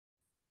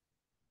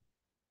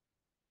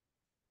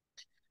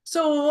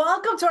So,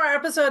 welcome to our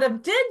episode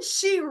of Did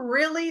She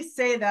Really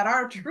Say That?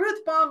 Our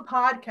Truth Bomb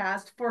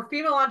podcast for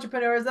female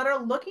entrepreneurs that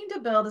are looking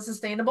to build a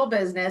sustainable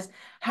business,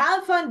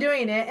 have fun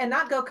doing it, and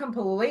not go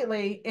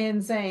completely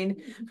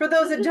insane. For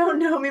those that don't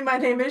know me, my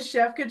name is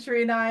Chef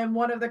Katrina. I am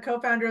one of the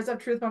co-founders of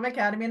Truth Bomb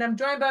Academy, and I'm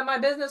joined by my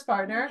business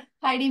partner,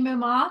 Heidi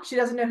Mummau. She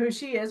doesn't know who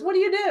she is. What do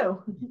you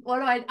do?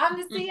 I'm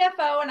the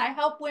CFO and I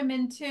help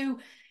women to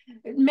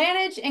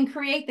manage and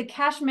create the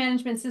cash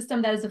management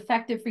system that is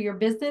effective for your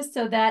business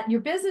so that your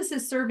business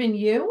is serving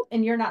you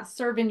and you're not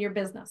serving your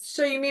business.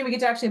 So you mean we get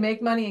to actually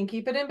make money and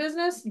keep it in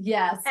business?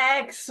 Yes.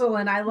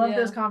 Excellent. I love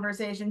those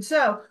conversations.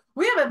 So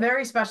we have a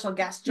very special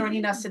guest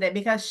joining us today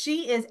because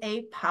she is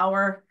a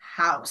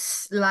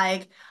powerhouse.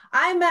 Like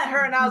I met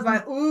her and I was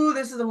like, ooh,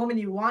 this is a woman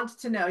you want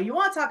to know. You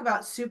want to talk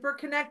about super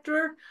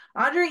connector?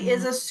 Audrey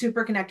is a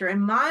super connector.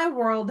 In my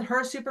world,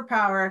 her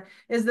superpower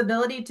is the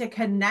ability to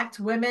connect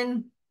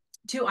women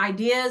to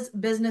ideas,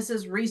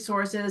 businesses,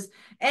 resources,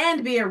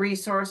 and be a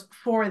resource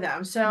for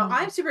them. So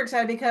I'm super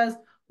excited because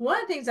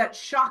one of the things that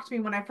shocked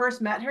me when I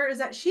first met her is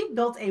that she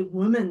built a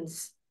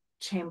women's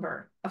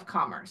chamber of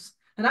commerce.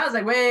 And I was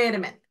like, wait a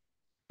minute.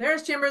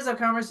 There's chambers of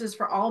commerces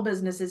for all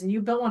businesses, and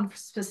you built one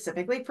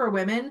specifically for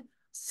women.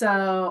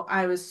 So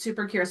I was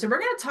super curious. So we're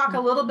going to talk a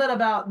little bit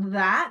about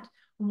that.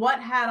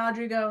 What had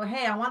Audrey go,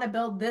 hey, I want to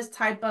build this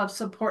type of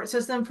support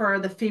system for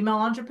the female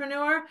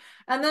entrepreneur.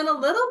 And then a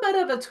little bit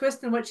of a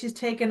twist in what she's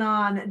taken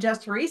on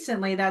just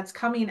recently that's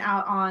coming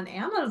out on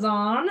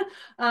Amazon.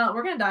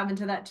 We're going to dive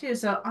into that too.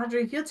 So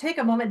Audrey, if you'll take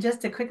a moment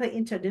just to quickly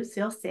introduce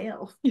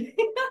yourself.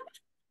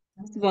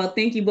 First of all,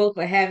 thank you both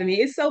for having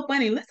me. It's so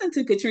funny. Listen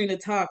to Katrina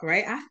talk,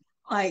 right?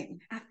 I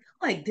feel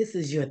like this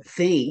is your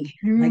thing.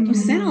 Like you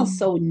sound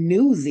so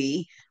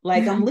newsy.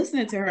 Like I'm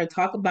listening to her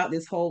talk about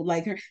this whole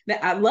like her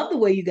that I love the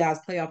way you guys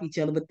play off each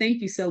other, but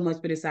thank you so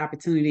much for this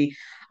opportunity.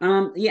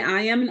 Yeah,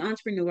 I am an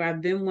entrepreneur. I've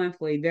been one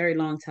for a very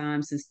long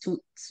time since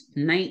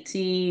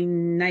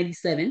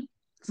 1997.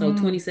 So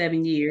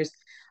 27 years.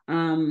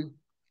 Um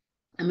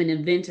I'm an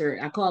inventor.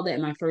 I call that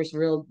my first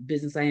real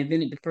business. I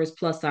invented the first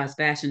plus size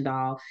fashion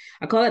doll.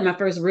 I call it my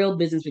first real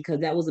business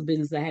because that was a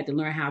business I had to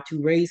learn how to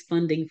raise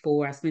funding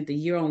for. I spent a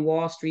year on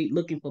Wall Street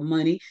looking for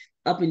money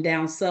up and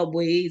down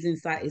subways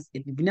inside.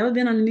 If you've never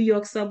been on the New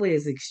York subway,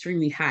 it's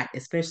extremely hot,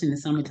 especially in the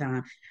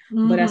summertime.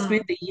 But I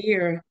spent the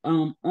year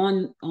on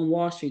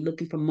Wall Street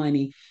looking for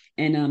money,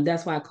 and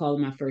that's why I call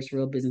it my first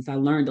real business. I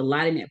learned a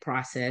lot in that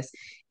process,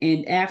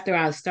 and after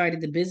I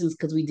started the business,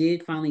 because we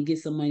did finally get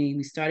some money,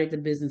 we started the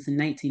business in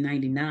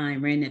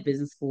 1999, ran that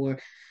business for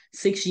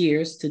 6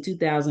 years to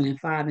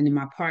 2005. And then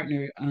my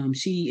partner,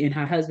 she and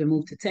her husband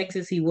moved to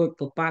Texas. He worked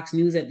for Fox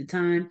News at the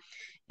time,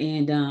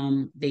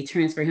 and they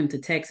transferred him to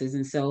Texas.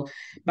 And so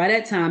by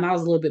that time, I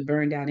was a little bit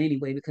burned out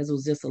anyway because it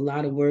was just a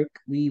lot of work.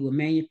 We were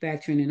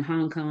manufacturing in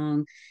Hong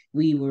Kong.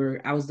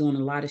 I was doing a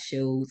lot of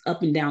shows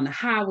up and down the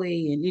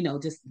highway, and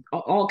just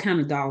all kind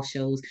of doll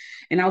shows,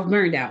 and I was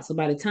burned out. So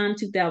by the time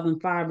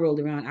 2005 rolled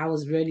around, I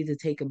was ready to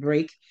take a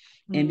break.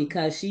 And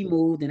because she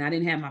moved and I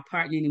didn't have my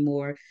partner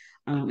anymore,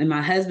 and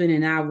my husband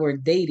and I were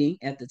dating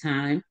at the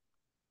time,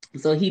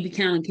 so he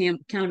became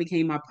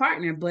my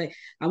partner. But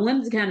I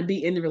wanted to kind of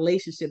be in the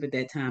relationship at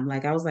that time.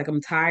 Like I was like,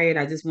 I'm tired.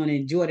 I just want to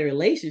enjoy the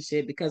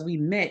relationship because we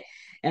met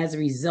as a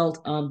result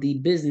of the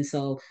business.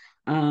 So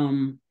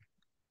I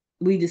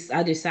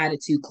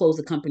decided to close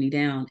the company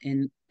down,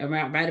 and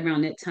right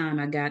around that time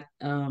I got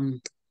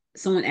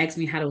someone asked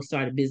me how to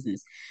start a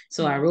business.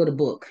 So I wrote a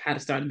book, How to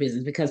Start a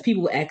Business, because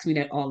people would ask me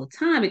that all the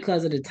time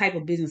because of the type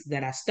of business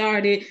that I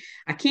started.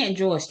 I can't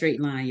draw a straight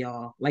line,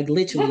 y'all. Like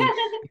literally,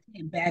 I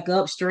can't back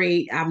up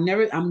straight. I'm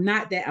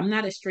not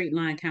a straight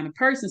line kind of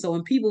person. So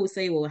when people would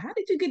say, well, how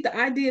did you get the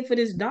idea for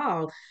this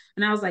dog?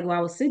 And I was like, well,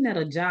 I was sitting at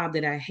a job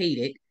that I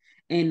hated,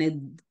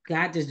 and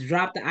God just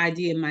dropped the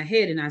idea in my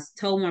head, and I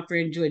told my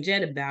friend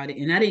Georgette about it,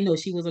 and I didn't know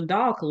she was a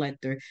doll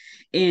collector.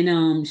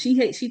 And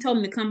she told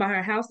me to come by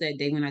her house that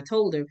day. When I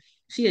told her,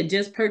 she had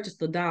just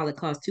purchased a doll that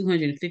cost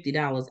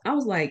 $250. I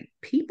was like,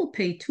 people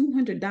pay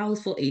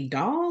 $200 for a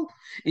doll?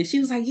 And she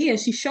was like, yeah.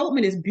 She showed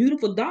me this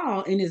beautiful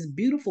doll in this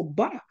beautiful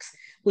box,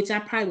 which I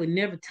probably would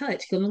never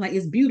touch because I'm like,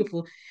 it's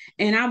beautiful.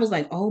 And I was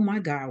like, oh my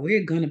God,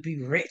 we're gonna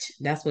be rich.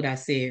 That's what I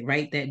said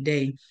right that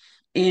day.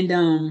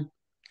 And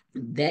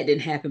that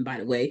didn't happen, by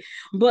the way.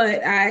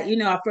 But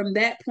from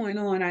that point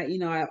on, I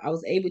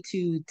was able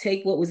to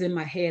take what was in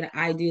my head, an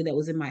idea that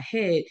was in my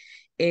head,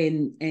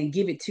 and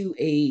give it to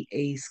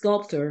a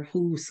sculptor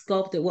who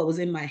sculpted what was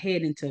in my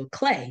head into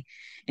clay.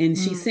 And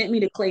she sent me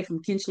the clay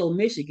from Kinchlow,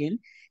 Michigan.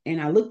 And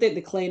I looked at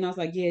the clay and I was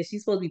like, yeah,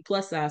 she's supposed to be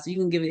plus size. So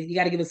you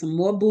got to give it some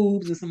more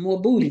boobs and some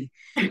more booty,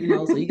 so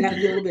you got to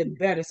do a little bit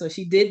better. So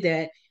she did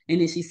that. And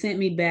then she sent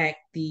me back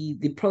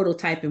the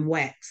prototype in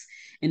wax.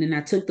 And then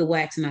I took the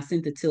wax and I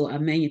sent it to a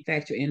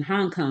manufacturer in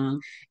Hong Kong,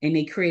 and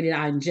they created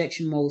our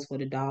injection molds for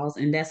the dolls.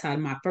 And that's how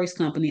my first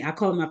company, I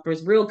call it my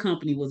first real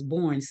company, was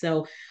born.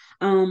 So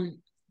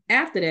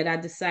after that, I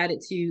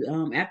decided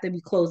to, after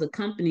we closed the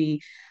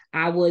company,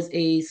 I was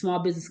a small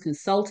business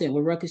consultant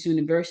with Rutgers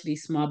University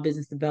Small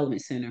Business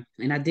Development Center,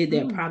 and I did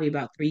that probably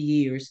about 3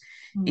 years,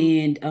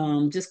 and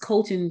just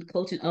coaching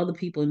other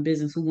people in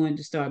business who wanted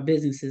to start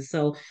businesses.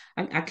 So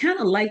I kind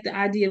of like the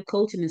idea of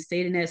coaching and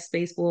stayed in that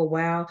space for a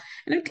while,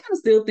 and I kind of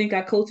still think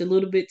I coach a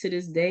little bit to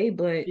this day,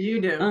 but You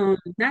do.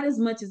 not as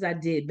much as I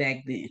did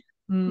back then.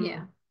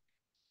 Yeah.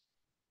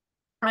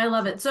 I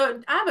love it.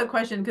 So I have a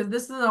question because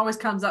this always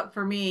comes up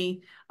for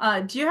me.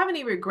 Do you have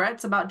any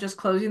regrets about just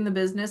closing the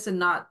business and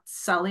not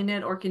selling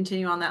it or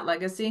continue on that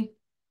legacy?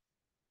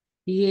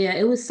 Yeah,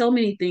 it was so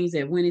many things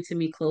that went into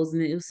me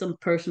closing it. It was some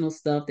personal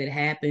stuff that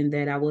happened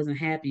that I wasn't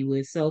happy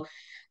with. So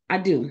I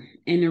do.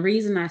 And the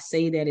reason I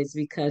say that is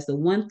because the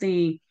one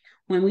thing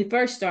when we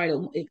first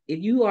started, if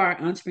you are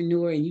an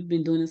entrepreneur and you've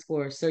been doing this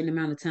for a certain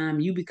amount of time,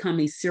 you become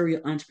a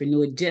serial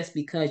entrepreneur just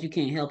because you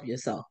can't help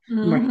yourself,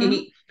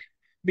 right?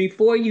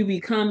 Before you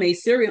become a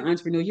serial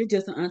entrepreneur, you're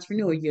just an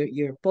entrepreneur.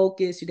 You're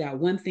focused, you got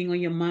one thing on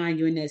your mind,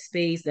 you're in that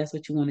space, that's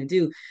what you want to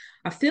do.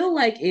 I feel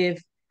like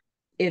if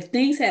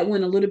things had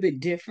went a little bit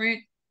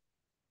different,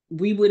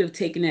 we would have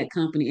taken that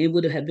company. It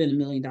would have been $1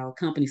 million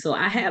company. So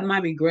I have my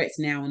regrets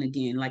now and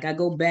again. Like I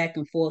go back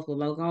and forth with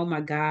like, oh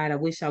my God, I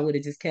wish I would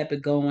have just kept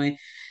it going.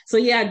 So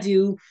yeah, I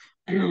do.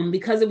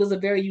 Because it was a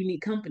very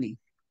unique company.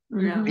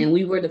 Yeah. And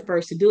we were the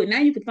first to do it. Now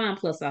you can find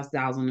plus size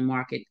dolls on the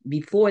market.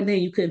 Before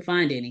then, you couldn't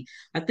find any.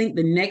 I think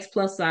the next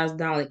plus size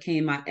doll that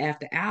came out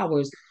after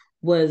ours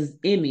was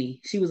Emmy.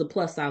 She was a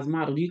plus size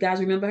model. Do you guys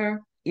remember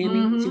her?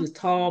 Emmy. She was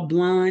tall,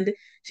 blonde.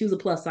 She was a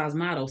plus size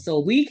model. So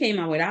we came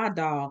out with our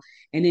doll,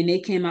 and then they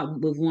came out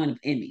with one of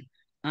Emmy.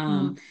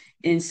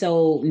 And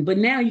so, but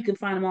now you can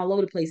find them all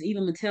over the place.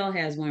 Even Mattel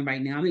has one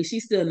right now. I mean,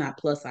 she's still not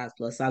plus size,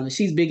 but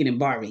she's bigger than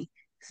Barbie.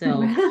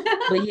 So,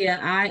 but yeah,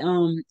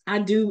 I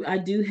do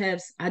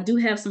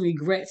have some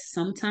regrets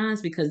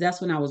sometimes because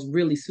that's when I was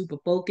really super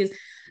focused.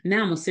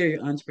 Now I'm a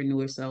serial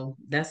entrepreneur, so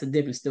that's a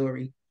different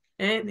story.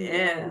 It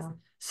is.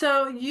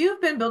 So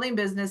you've been building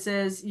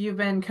businesses, you've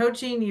been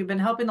coaching, you've been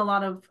helping a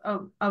lot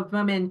of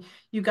women.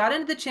 You got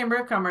into the Chamber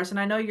of Commerce, and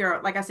I know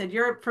you're, like I said,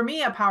 you're for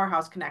me a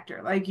powerhouse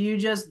connector. Like you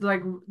just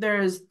like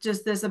there's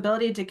just this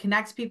ability to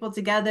connect people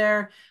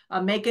together,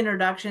 make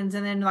introductions,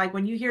 and then like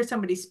when you hear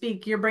somebody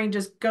speak, your brain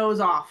just goes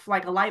off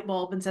like a light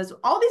bulb and says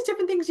all these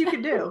different things you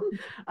could do.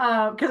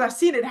 Because I've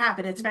seen it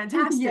happen. It's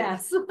fantastic.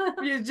 Yes.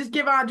 You just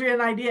give Audrey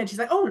an idea, and she's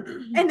like, "Oh,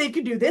 and they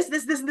could do this,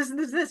 this, this, and this, and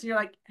this, this." And you're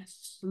like,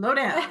 "Slow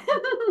down."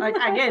 Like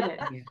I get it.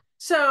 Yeah.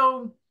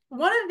 So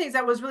one of the things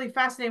that was really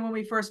fascinating when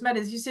we first met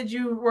is you said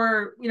you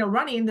were,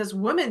 running this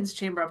women's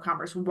chamber of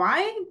commerce.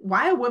 Why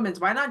a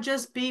women's? Why not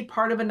just be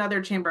part of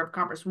another chamber of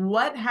commerce?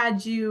 What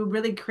had you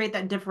really create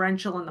that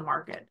differential in the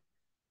market?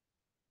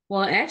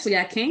 Well, actually,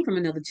 I came from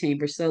another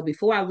chamber. So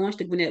before I launched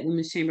the Gwinnett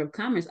Women's Chamber of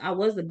Commerce, I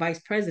was the vice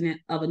president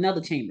of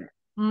another chamber.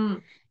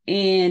 Mm.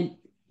 And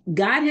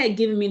God had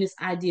given me this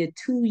idea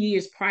 2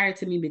 years prior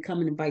to me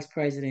becoming the vice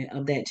president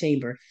of that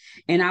chamber.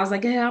 And I was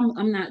like, yeah,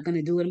 I'm not going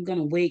to do it. I'm going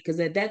to wait. Because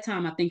at that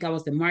time, I think I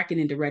was the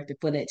marketing director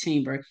for that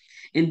chamber.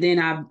 And then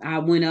I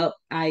went up,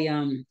 I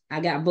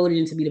got voted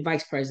in to be the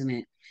vice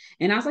president.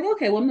 And I was like,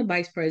 okay, well, I'm the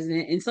vice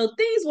president. And so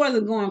things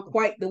wasn't going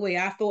quite the way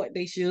I thought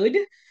they should.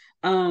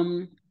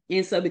 Um,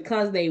 and so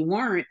because they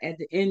weren't at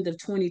the end of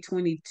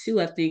 2022,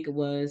 I think it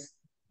was,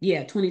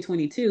 yeah,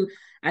 2022,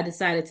 I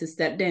decided to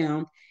step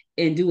down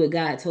and do what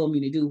God told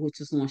me to do, which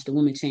was launch the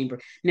Women's Chamber.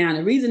 Now,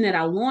 the reason that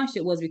I launched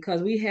it was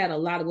because we had a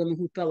lot of women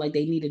who felt like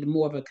they needed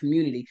more of a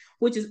community,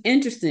 which is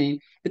interesting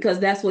because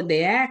that's what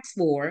they asked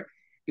for,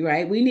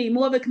 right? We need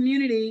more of a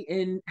community,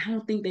 and I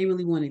don't think they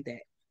really wanted that,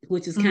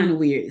 which is kind of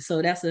weird.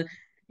 So that's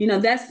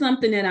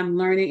something that I'm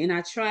learning, and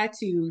I try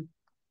to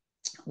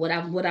what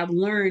I've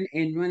learned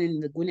in running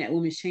the Gwinnett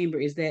Women's Chamber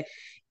is that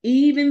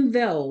even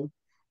though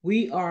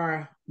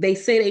they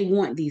say they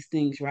want these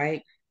things,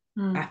 right?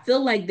 I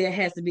feel like there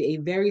has to be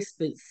a very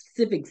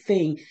specific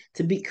thing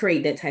to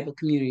create that type of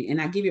community. And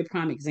I'll give you a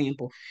prime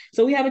example.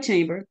 So we have a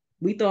chamber.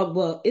 We thought,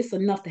 well, it's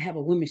enough to have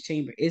a women's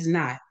chamber. It's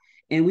not.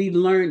 And we've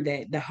learned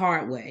that the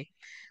hard way.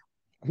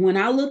 When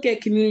I look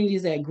at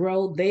communities that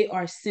grow, they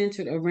are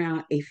centered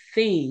around a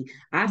thing.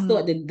 I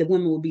thought that the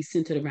women would be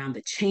centered around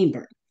the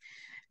chamber.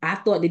 I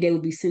thought that they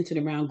would be centered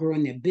around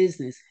growing their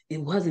business.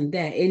 It wasn't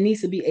that. It needs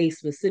to be a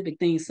specific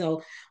thing.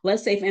 So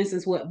let's say, for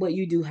instance, what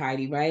you do,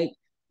 Heidi, right?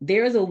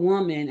 There's a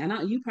woman,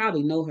 and you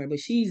probably know her, but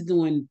she's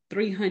doing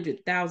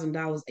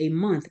 $300,000 a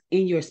month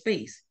in your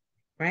space,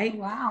 right?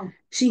 Wow.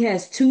 She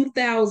has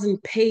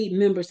 2,000 paid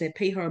members that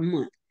pay her a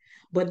month,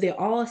 but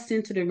they're all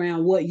centered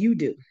around what you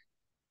do.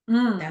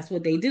 That's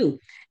what they do.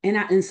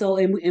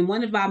 And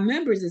one of our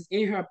members is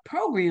in her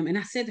program. And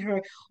I said to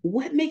her,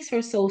 what makes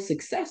her so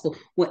successful?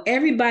 Well,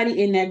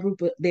 everybody in that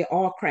group, they're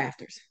all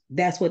crafters.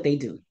 That's what they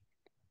do.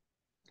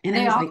 And I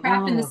They was all like,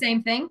 crafting the oh,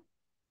 same thing?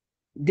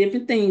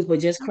 different things, but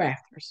just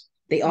crafters.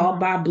 They all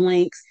buy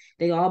blanks,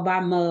 they all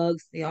buy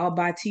mugs, they all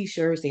buy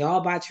t-shirts, they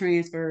all buy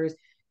transfers,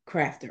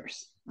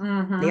 crafters.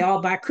 They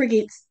all buy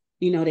crickets,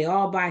 they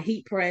all buy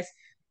heat press.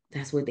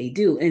 That's what they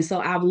do. And so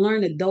I've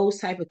learned that those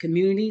type of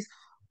communities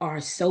are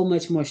so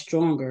much more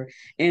stronger.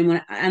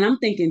 And I'm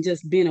thinking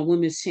just being a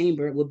women's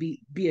chamber would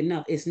be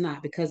enough. It's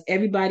not, because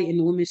everybody in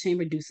the women's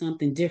chamber do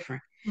something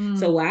different.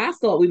 So Mm. while I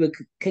thought we would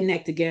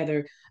connect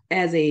together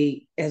as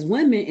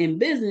women in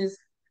business,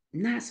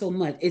 not so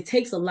much. It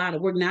takes a lot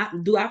of work. Now,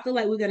 do I feel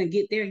like we're gonna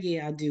get there?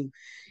 Yeah, I do.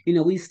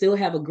 We still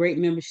have a great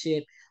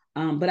membership.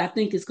 But I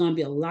think it's going to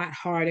be a lot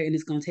harder, and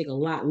it's going to take a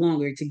lot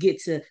longer to get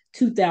to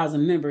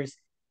 2,000 members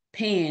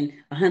paying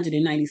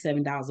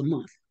 $197 a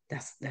month.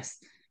 That's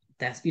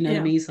you know what I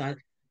Yeah. mean. So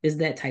it's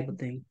that type of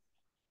thing.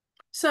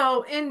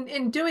 So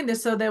in doing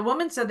this, so the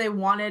woman said they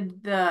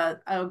wanted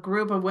a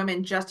group of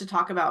women just to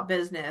talk about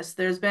business.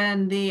 There's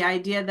been the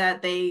idea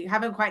that they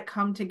haven't quite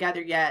come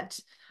together yet.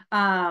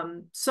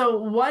 So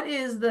what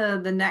is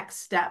the next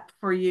step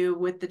for you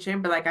with the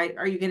chamber? Like,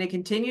 are you going to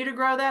continue to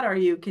grow that? Are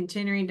you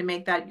continuing to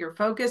make that your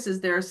focus? Is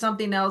there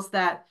something else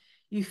that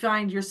you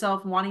find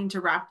yourself wanting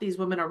to wrap these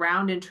women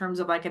around in terms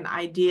of like an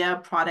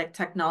idea, product,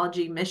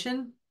 technology,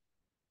 mission?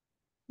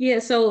 Yeah,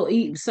 so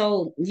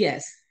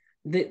yes,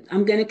 that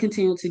I'm going to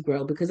continue to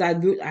grow, because I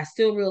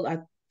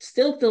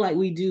still feel like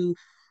we do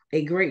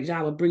a great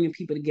job of bringing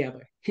people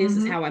together. Hence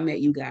is Mm-hmm. how I met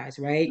you guys,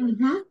 right?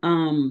 Mm-hmm.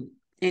 Um,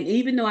 and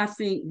even though I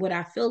think what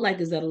I feel like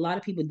is that a lot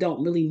of people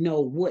don't really know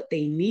what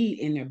they need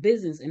in their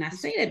business, and I This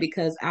is say that true.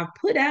 because I've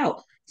put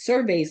out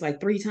surveys like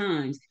 3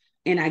 times,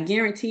 and I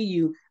guarantee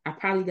you, I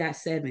probably got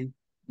 7.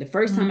 The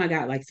first time I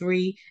got like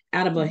 3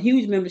 out of a Mm-hmm.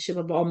 huge membership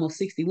of almost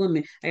 60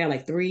 women. I got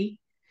like 3,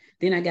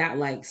 then I got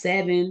like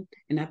 7,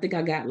 and I think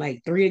I got like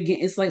 3 again.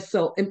 It's like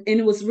so, and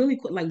it was really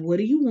quick. Like, what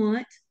do you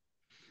want?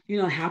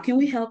 How can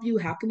we help you?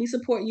 How can we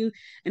support you?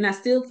 And I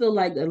still feel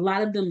like a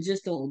lot of them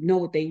just don't know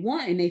what they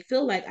want, and they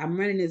feel like I'm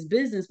running this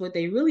business, but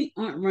they really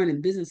aren't running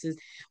businesses.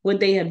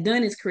 What they have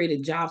done is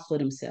created jobs for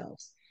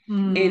themselves.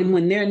 And Mm.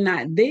 when they're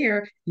not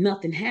there,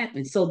 nothing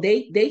happens. So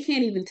they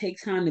can't even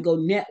take time to go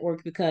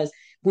network, because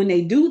when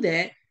they do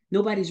that,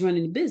 nobody's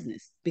running the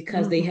business,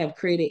 because they Mm-hmm. have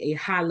created a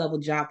high level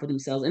job for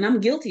themselves. And I'm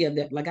guilty of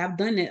that. Like, I've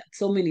done that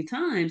so many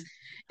times.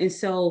 And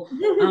so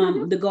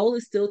the goal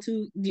is still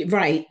to,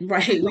 right,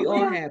 we Oh,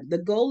 all yeah. have, the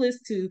goal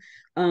is to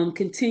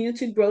continue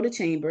to grow the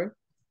chamber.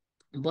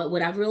 But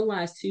what I've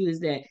realized too is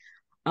that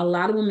a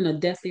lot of women are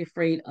deathly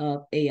afraid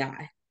of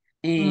AI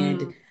and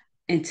Mm.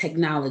 and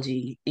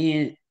technology.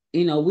 And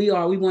we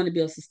want to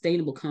be a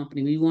sustainable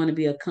company. We want to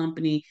be a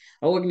company,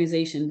 an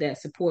organization that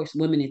supports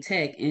women in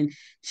tech and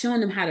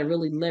showing them how to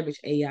really leverage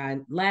AI.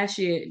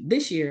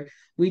 This year,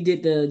 we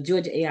did the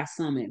Georgia AI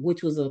Summit,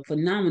 which was a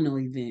phenomenal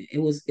event. It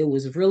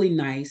was really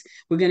nice.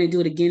 We're going to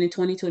do it again in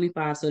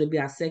 2025, so it'll be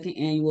our second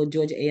annual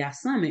Georgia AI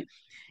Summit.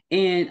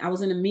 And I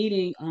was in a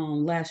meeting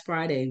last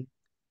Friday.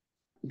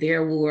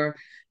 There were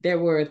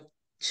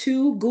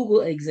 2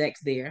 Google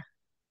execs there.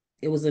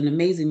 It was an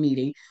amazing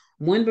meeting.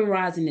 One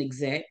Verizon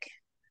exec,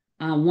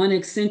 one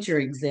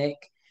Accenture exec,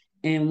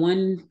 and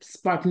one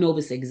Spark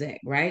Novus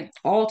exec, right?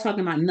 All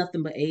talking about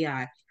nothing but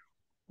AI.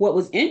 What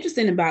was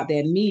interesting about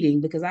that meeting,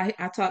 because I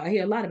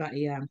hear a lot about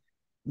AI.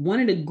 One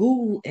of the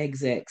Google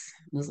execs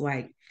was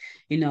like,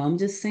 I'm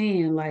just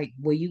saying, like,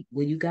 what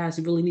you guys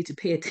really need to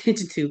pay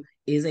attention to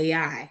is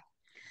AI.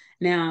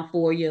 Now,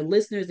 for your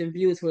listeners and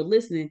viewers who are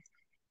listening,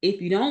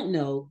 if you don't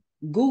know,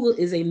 Google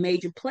is a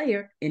major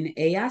player in the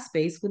AI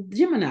space with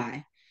Gemini.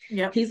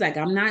 Yep. He's like,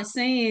 I'm not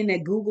saying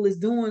that Google is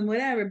doing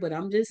whatever, but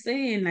I'm just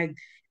saying, like,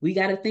 we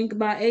got to think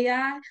about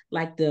AI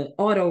like the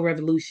auto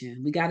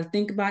revolution. We got to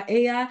think about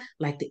AI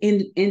like the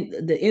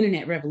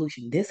internet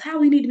revolution. That's how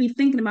we need to be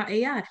thinking about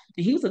AI.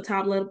 And he was a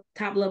top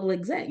level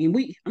exec. And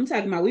I'm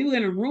talking about, we were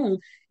in a room.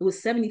 It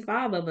was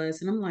 75 of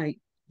us, and I'm like,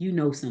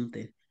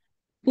 something,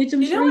 which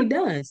I'm You know sure he what?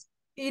 does.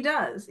 He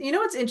does. You know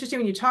what's interesting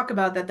when you talk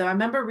about that, though? I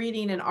remember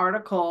reading an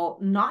article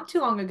not too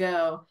long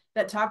ago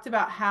that talked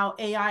about how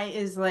AI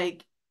is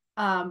like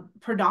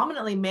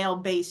predominantly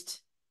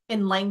male-based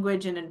in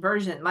language and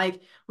inversion.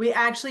 Like, we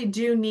actually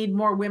do need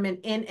more women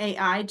in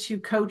AI to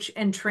coach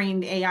and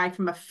train AI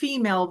from a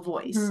female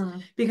voice, Hmm.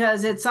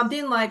 because it's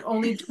something like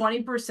only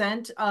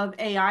 20% of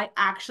AI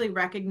actually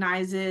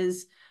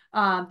recognizes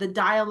the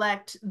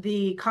dialect,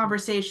 the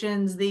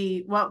conversations,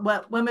 the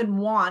what women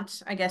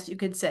want, I guess you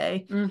could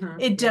say. Mm-hmm.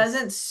 It Yes.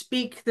 doesn't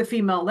speak the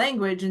female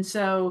language. And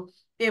so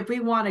if we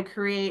want to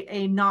create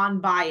a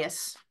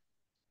non-bias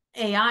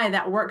AI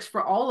that works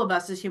for all of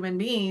us as human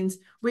beings,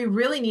 we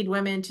really need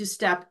women to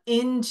step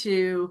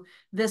into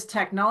this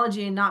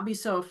technology and not be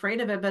so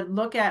afraid of it, but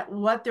look at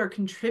what they're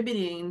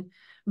contributing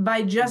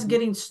by just Mhm.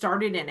 getting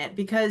started in it,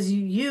 because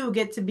you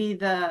get to be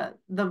the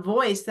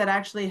voice that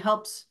actually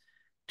helps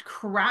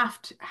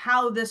craft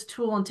how this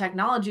tool and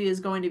technology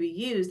is going to be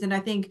used. And I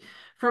think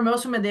for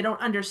most women, they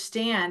don't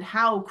understand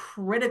how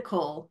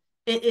critical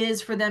it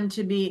is for them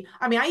to be.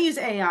 I mean, I use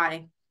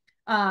AI.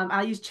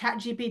 I use Chat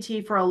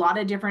GPT for a lot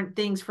of different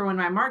things for when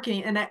I'm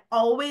marketing, and I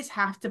always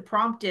have to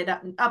prompt it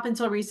up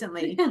until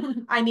recently.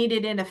 I need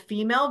it in a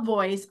female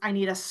voice. I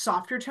need a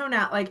softer tone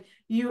out. Like,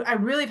 I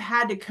really have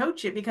had to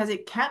coach it because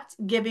it kept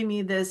giving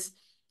me this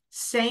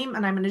same,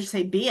 and I'm going to just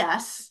say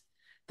BS,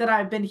 that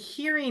I've been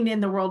hearing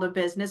in the world of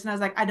business. And I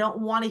was like, I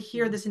don't want to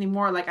hear this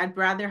anymore. Like, I'd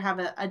rather have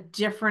a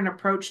different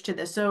approach to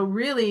this. So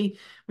really,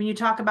 when you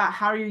talk about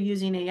how you're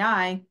using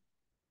AI,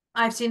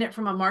 I've seen it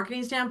from a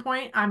marketing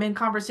standpoint. I'm in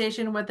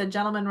conversation with a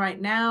gentleman right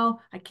now.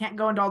 I can't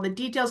go into all the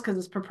details because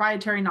it's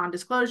proprietary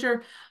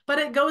non-disclosure, but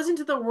it goes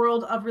into the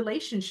world of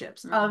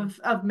relationships,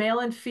 of male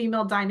and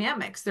female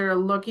dynamics. They're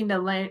looking to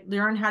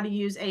learn how to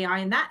use AI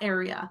in that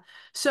area.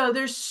 So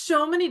there's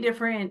so many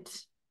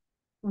different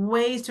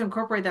ways to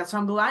incorporate that. So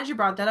I'm glad you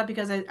brought that up,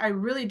 because I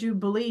really do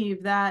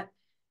believe that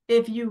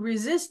if you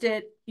resist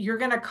it, you're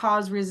going to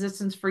cause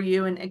resistance for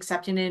you in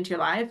accepting it into your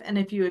life. And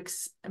if you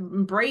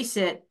embrace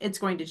it, it's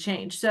going to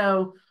change.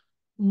 So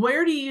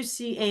where do you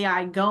see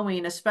AI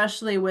going,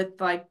 especially with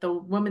like the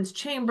women's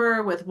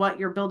chamber, with what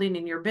you're building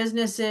in your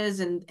businesses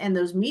and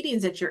those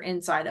meetings that you're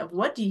inside of?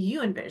 What do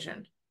you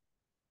envision?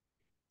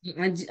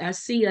 I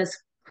see us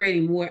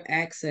creating more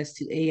access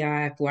to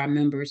AI for our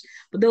members,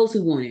 but those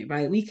who want it,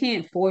 right? We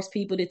can't force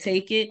people to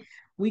take it.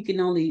 We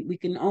can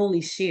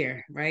only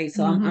share, right?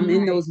 So I'm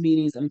in those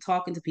meetings. I'm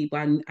talking to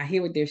people. I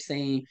hear what they're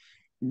saying.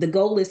 The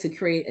goal is to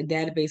create a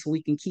database where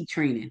we can keep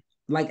training.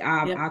 Like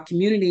our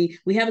community,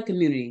 we have a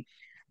community.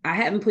 I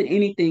haven't put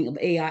anything of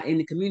AI in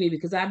the community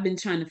because I've been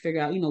trying to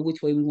figure out,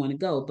 which way we want to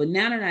go. But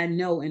now that I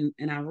know and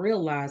I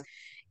realize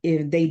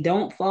if they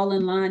don't fall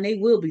in line, they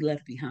will be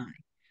left behind.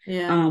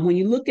 Yeah. When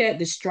you look at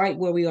the strike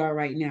where we are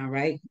right now,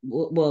 right?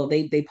 Well,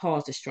 they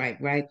paused the strike,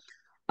 right?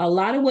 A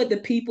lot of what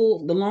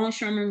the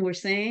longshoremen were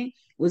saying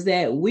was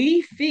that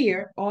we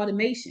fear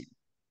automation.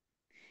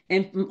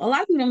 And a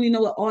lot of people don't even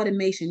know what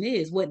automation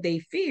is. What they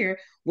fear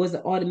was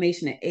the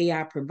automation that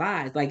AI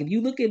provides. Like if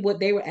you look at what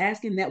they were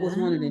asking, that was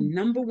one of the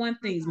number one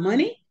things,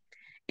 money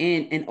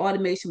and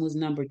automation was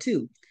number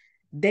two.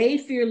 They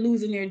fear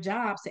losing their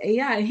jobs to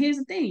AI. And here's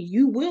the thing,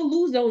 you will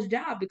lose those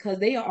jobs because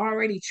they are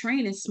already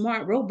training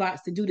smart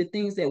robots to do the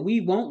things that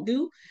we won't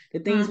do, the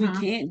things we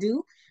can't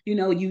do.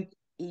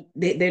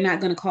 They're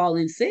not going to call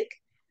in sick.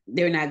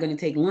 They're not going to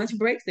take lunch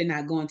breaks. They're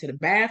not going to the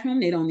bathroom.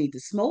 They don't need to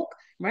smoke,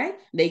 right?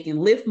 They can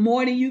lift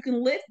more than you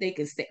can lift. They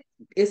can stay.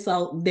 It's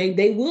all they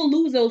will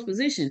lose those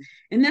positions.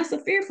 And that's a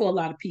fear for a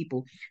lot of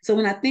people. So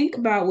when I think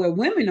about where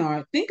women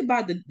are, think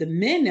about the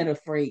men that are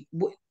afraid.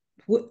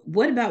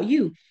 What about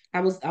you?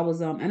 I was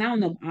and I don't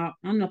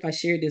know if I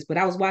shared this, but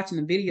I was watching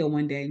a video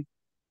one day.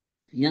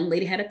 A young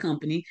lady had a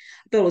company.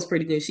 I thought it was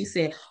pretty good. She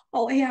said,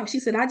 "Oh, AI." She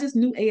said, "I just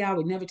knew AI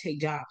would never take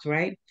jobs,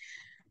 right?"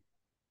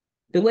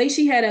 The way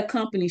she had her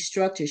company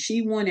structured,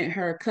 she wanted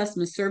her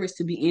customer service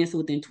to be answered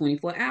within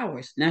 24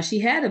 hours. Now she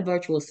had a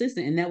virtual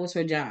assistant, and that was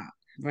her job,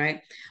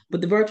 right?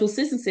 But the virtual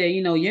assistant said,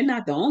 "You're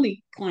not the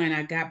only client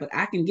I got, but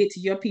I can get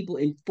to your people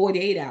in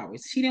 48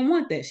 hours." She didn't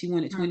want that. She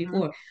wanted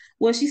 24.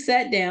 Well, she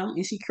sat down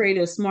and she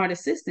created a smart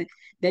assistant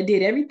that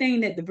did everything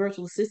that the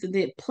virtual assistant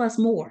did plus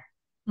more.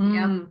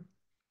 Yeah.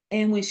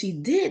 And when she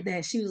did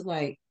that, she was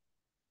like,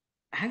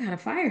 "I gotta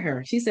fire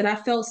her." She said, "I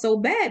felt so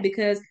bad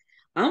because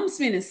I'm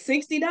spending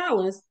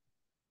 $60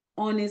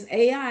 on this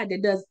AI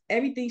that does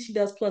everything she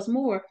does plus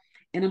more,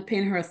 and I'm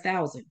paying her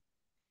 1,000."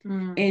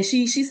 And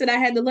she said I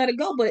had to let it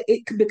go, but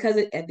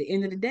at the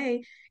end of the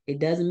day, it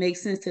doesn't make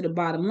sense to the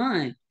bottom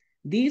line.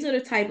 These are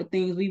the type of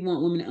things we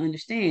want women to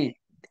understand.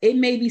 It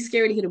may be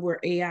scary to hear the word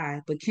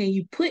AI, but can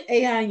you put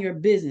AI in your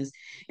business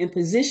and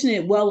position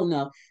it well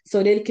enough so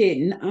that it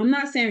can, I'm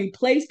not saying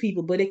replace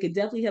people, but it could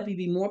definitely help you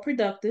be more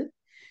productive.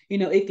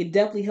 It could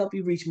definitely help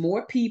you reach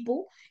more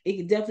people. It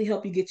could definitely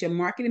help you get your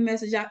marketing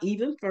message out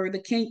even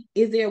further.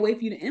 Is there a way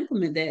for you to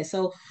implement that?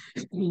 So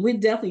we're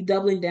definitely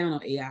doubling down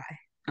on AI.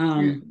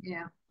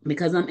 Yeah.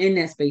 Because I'm in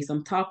that space.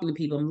 I'm talking to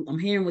people. I'm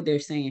hearing what they're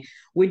saying.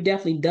 We're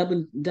definitely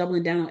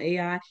doubling down on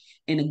AI.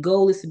 And the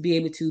goal is to be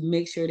able to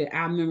make sure that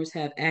our members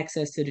have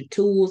access to the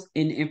tools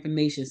and the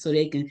information so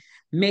they can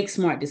make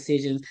smart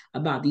decisions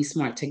about these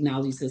smart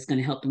technologies that's going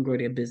to help them grow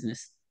their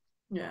business.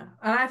 Yeah.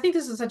 And I think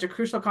this is such a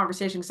crucial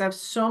conversation because I have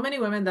so many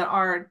women that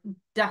are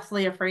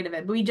deathly afraid of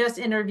it. We just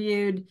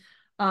interviewed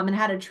and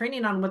had a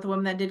training on with a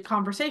woman that did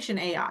conversation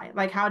AI.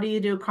 Like, how do you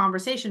do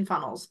conversation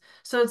funnels?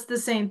 So it's the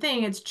same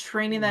thing. It's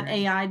training that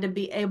AI to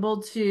be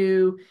able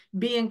to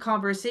be in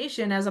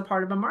conversation as a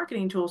part of a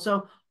marketing tool.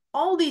 So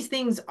all these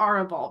things are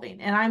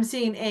evolving, and I'm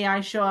seeing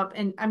AI show up.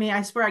 And I mean,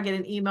 I swear I get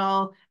an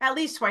email at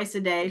least twice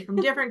a day from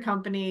different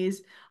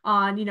companies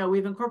on,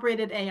 we've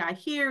incorporated AI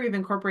here, we've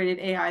incorporated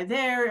AI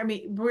there. I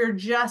mean, we're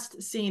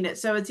just seeing it.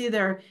 So it's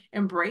either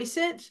embrace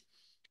it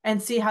and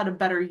see how to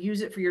better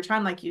use it for your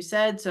time, like you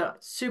said. So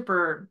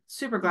super,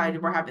 super glad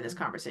we're having this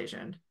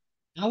conversation.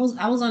 I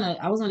was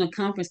on a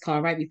conference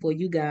call right before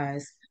you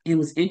guys. It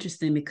was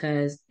interesting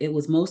because it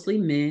was mostly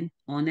men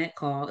on that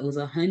call. It was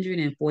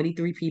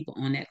 143 people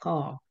on that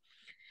call.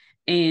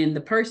 And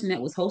the person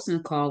that was hosting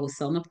the call was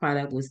selling a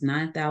product was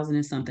 9,000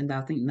 and something.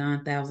 I think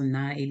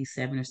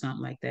 9,987 or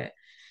something like that.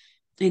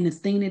 And the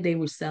thing that they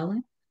were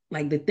selling,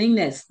 like the thing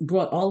that's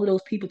brought all of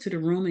those people to the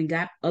room and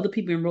got other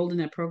people enrolled in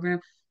that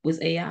program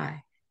was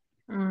AI.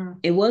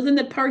 It wasn't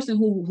the person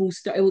who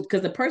started,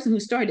 because the person who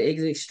started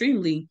is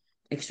extremely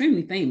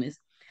famous.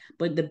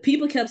 But the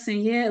people kept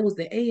saying, "Yeah, it was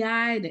the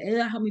AI. The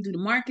AI helped me do the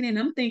marketing." And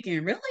I'm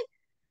thinking, really?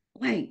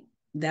 Like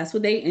that's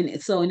what they and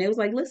it was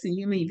like, listen,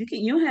 you mean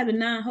you don't have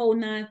the whole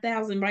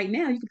 9,000 right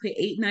now. You can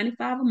pay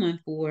 $895 a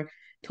month for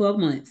 12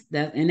 months.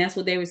 That's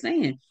what they were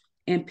saying.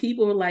 And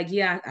people were like,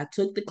 yeah, I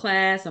took the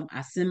class.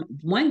 I sent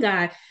one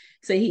guy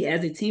say he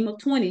has a team of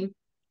 20.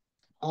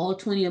 All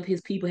 20 of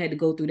his people had to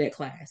go through that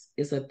class.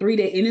 It's a 3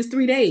 day, and it's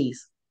 3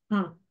 days.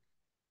 Hmm.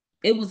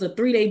 It was a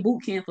 3 day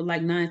boot camp for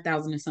like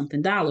 9,000 or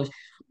something dollars.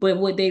 But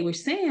what they were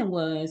saying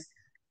was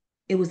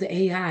it was the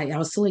AI. I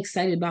was so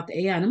excited about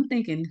the AI. And I'm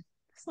thinking,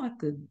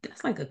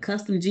 that's like a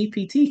custom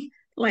GPT.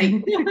 Like,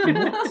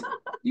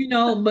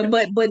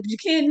 what? But you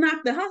can't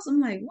knock the house.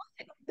 I'm like, what?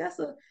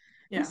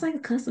 Yeah. That's like a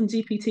custom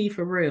GPT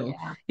for real.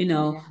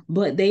 Yeah.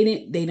 But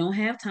they don't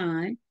have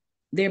time.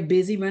 They're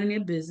busy running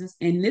their business.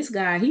 And this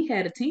guy, he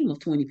had a team of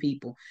 20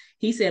 people.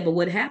 He said, but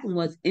what happened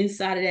was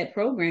inside of that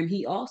program,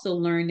 he also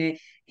learned that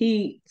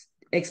he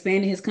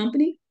expanded his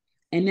company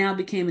and now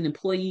became an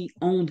employee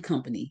owned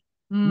company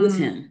with Mm.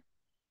 him,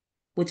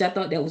 which I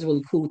thought that was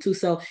really cool too.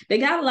 So they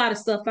got a lot of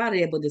stuff out of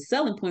there, but the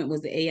selling point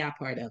was the AI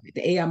part of it,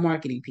 the AI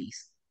marketing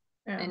piece.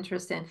 Yeah.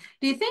 Interesting.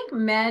 Do you think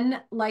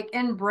men like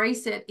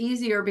embrace it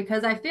easier?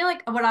 Because I feel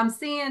like what I'm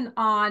seeing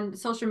on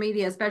social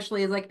media,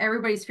 especially, is like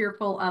everybody's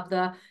fearful of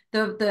the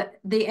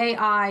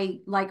AI,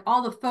 like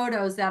all the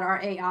photos that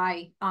are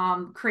AI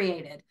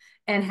created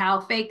and how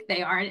fake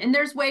they are. And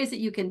there's ways that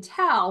you can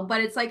tell, but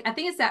it's like I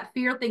think it's that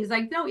fear thing. It's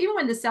like, no, even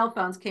when the cell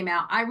phones came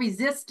out, I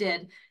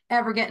resisted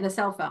ever getting a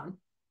cell phone.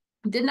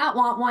 Did not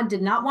want one,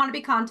 did not want to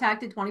be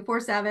contacted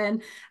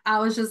 24/7. I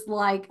was just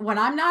like, when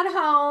I'm not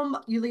home,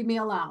 you leave me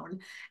alone.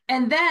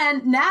 And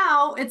then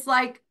now it's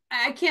like,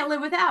 I can't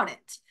live without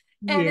it.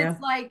 And Yeah.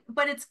 it's like,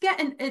 but it's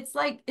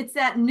like, it's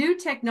that new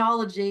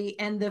technology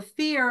and the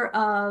fear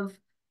of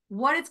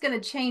what it's going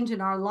to change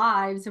in our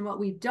lives and what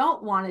we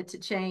don't want it to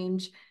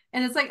change.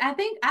 And it's like, I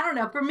don't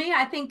know, for me,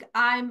 I think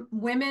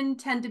women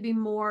tend to be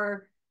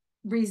more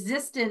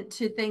resistant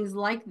to things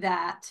like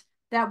that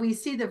we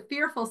see the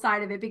fearful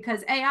side of it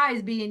because AI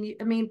is being,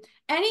 I mean,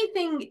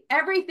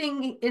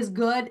 everything is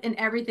good and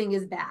everything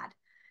is bad.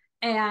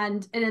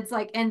 And it's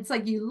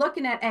like you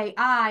looking at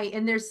AI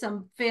and there's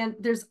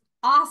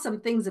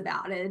awesome things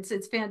about it.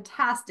 It's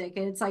fantastic.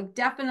 And it's like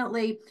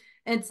definitely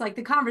it's like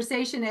the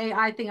conversation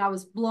AI thing I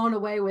was blown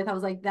away with. I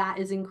was like, that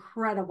is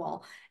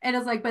incredible. And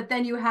it's like, but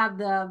then you have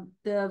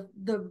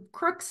the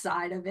crook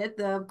side of it,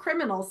 the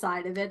criminal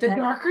side of it, The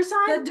darker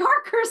side? the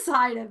darker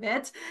side of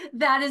it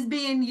that is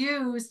being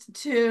used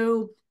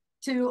to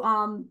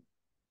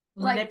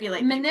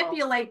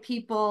manipulate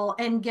people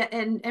and get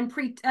and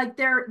pre like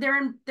they're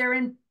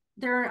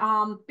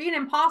being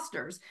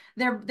imposters.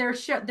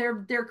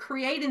 They're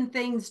creating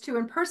things to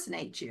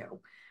impersonate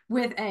you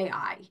with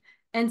AI.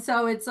 And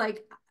so it's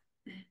like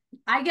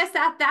I guess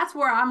that's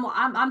where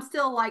I'm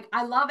still like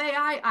I love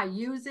AI. I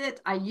use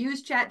it. I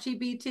use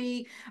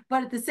ChatGPT,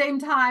 but at the same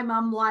time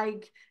I'm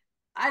like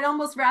I'd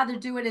almost rather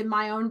do it in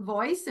my own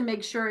voice and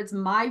make sure it's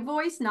my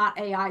voice, not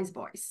AI's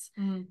voice.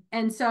 Mm-hmm.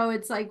 And so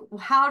it's like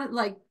how to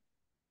like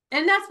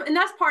and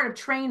that's part of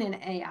training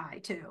AI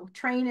too,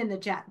 training the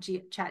chat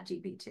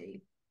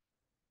GPT.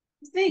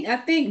 I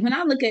think when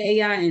I look at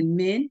AI and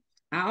men,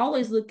 I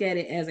always look at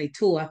it as a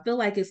tool. I feel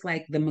like it's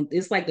like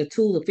the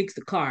tool to fix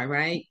the car,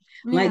 right?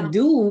 Like Yeah,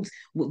 dudes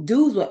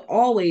will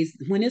always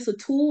when it's a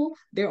tool,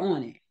 they're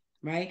on it,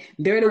 right?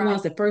 They're the ones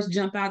right. that first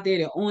jump out there,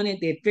 they're on it,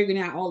 they're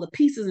figuring out all the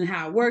pieces and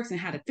how it works and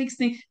how to fix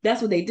things.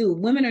 That's what they do.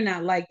 Women are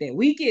not like that.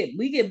 We get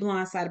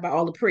blindsided by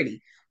all the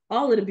pretty,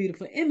 all of the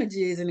beautiful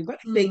images and the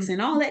graphics Mm.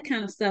 and all that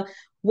kind of stuff.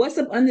 What's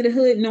up under the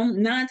hood? No,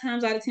 9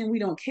 times out of 10, we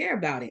don't care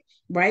about it,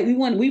 right? We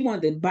want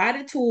to buy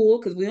the tool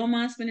because we don't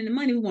mind spending the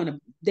money.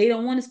 They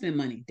don't want to spend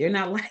money. They're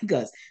not like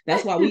us.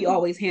 That's why we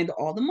always handle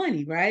all the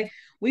money, right?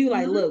 We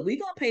like, Mm-hmm. look, we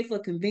gonna pay for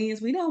convenience.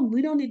 We don't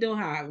need to know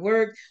how it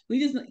works. We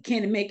just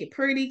can make it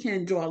pretty,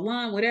 can draw a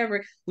line,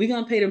 whatever. We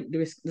gonna pay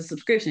the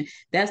subscription.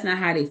 That's not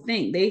how they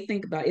think. They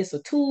think about it's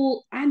a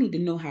tool. I need to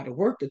know how to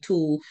work the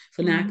tool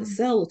so now I can Mm-hmm.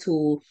 sell the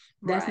tool.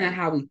 That's not Right.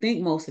 how we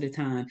think most of the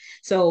time.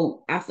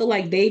 So I feel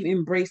like they've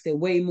embraced it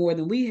way more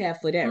than we have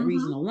for that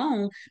reason Mm-hmm.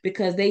 alone,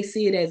 because they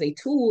see it as a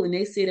tool and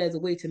they see it as a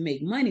way to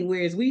make money,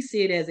 whereas we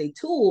see it as a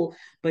tool,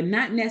 but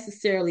not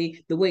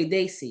necessarily the way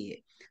they see it.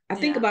 I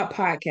think Yeah. about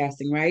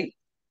podcasting, right?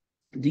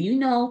 Do you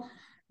know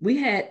we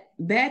had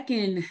back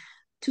in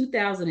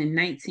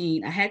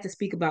 2019, I had to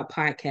speak about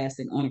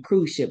podcasting on a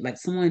cruise ship. Like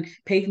someone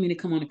paid for me to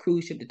come on a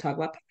cruise ship to talk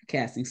about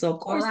podcasting. So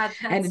of Well, course I had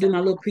to that's do so my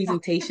little awesome.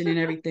 presentation and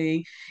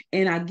everything.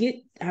 And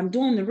I'm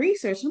doing the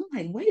research. And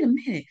I'm like, wait a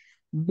minute,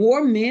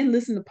 more men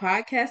listen to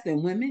podcasts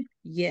than women?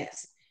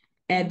 Yes.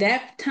 At Mm-hmm.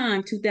 that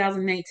time,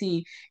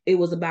 2019, it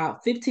was about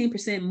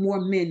 15%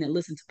 more men that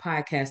listened to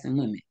podcasts than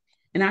women.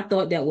 And I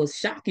thought that was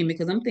shocking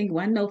because I'm thinking,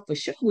 well, I know for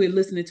sure we're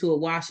listening to it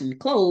washing the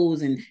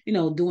clothes and,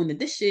 doing the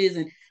dishes.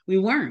 And we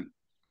weren't.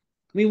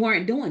 We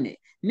weren't doing it.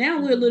 Now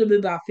we're a little bit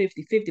about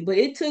 50-50, but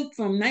it took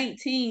from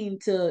 19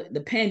 to the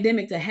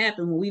pandemic to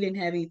happen when we didn't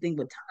have anything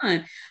but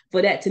time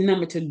for that to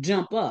number to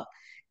jump up.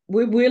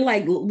 We're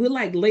like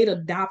late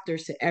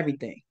adopters to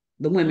everything.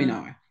 The women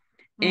Mm. are.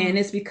 And Mm.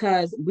 it's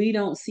because we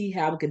don't see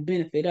how it could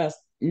benefit us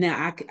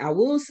Now, I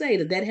will say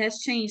that that has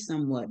changed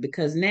somewhat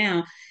because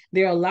now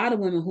there are a lot of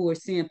women who are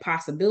seeing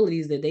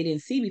possibilities that they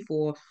didn't see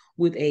before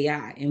with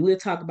AI. And we'll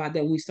talk about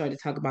that when we start to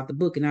talk about the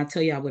book, and I'll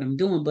tell y'all what I'm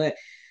doing. But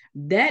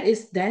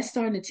that's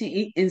starting to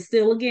change. And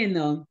still, again,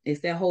 though,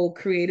 it's that whole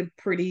creative,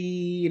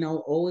 pretty,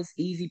 oh, it's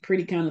easy,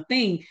 pretty kind of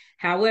thing.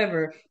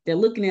 However, they're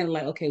looking at it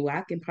like, okay, well,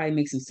 I can probably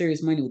make some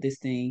serious money with this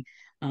thing.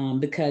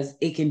 Because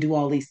it can do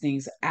all these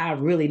things I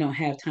really don't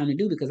have time to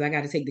do because I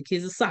got to take the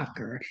kids to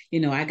soccer.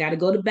 I got to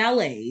go to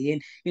ballet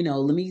and,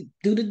 let me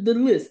do the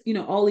list,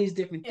 all these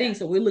different Yeah. things.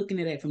 So we're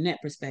looking at it from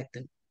that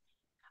perspective.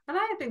 And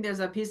I think there's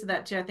a piece of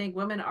that too. I think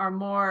women are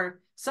more,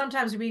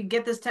 sometimes we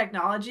get this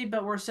technology,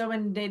 but we're so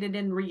inundated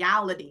in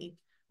reality,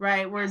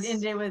 right? We're Yes.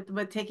 inundated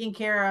with taking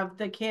care of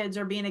the kids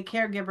or being a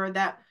caregiver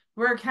that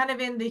we're kind of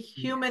in the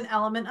human Yes.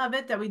 element of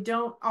it that we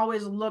don't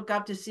always look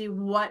up to see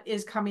what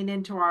is coming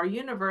into our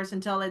universe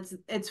until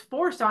it's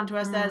forced onto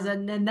us as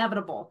an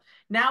inevitable.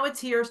 Now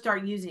it's here,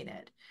 start using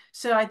it.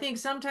 So I think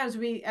sometimes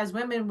we as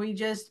women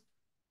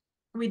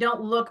we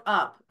don't look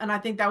up, and I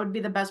think that would be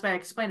the best way I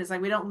explain it. It's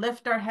like we don't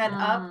lift our head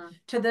up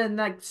to then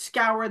like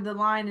scour the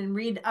line and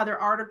read other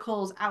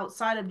articles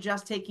outside of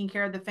just taking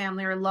care of the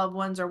family or loved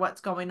ones or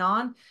what's going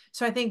on.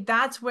 So I think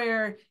that's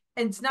where,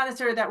 and it's not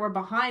necessarily that we're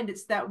behind,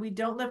 it's that we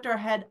don't lift our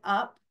head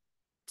up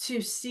to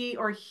see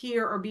or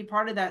hear or be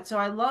part of that. So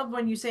I love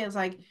when you say it's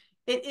like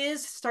it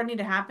is starting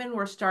to happen.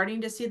 We're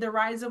starting to see the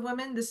rise of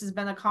women. This has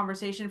been a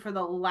conversation for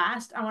the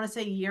last, I want to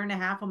say, year and a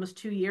half, almost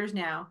 2 years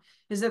now,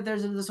 is that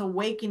there's this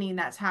awakening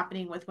that's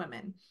happening with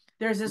women.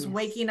 There's this Yes.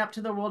 waking up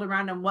to the world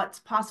around them, what's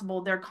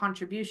possible, their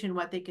contribution,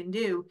 what they can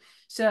do.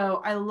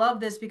 So I love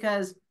this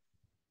because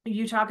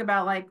you talk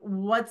about like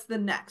what's the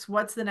next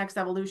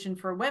evolution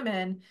for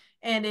women,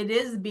 and it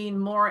is being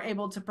more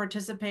able to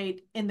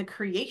participate in the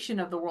creation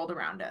of the world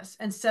around us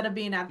instead of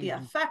being at the Yeah.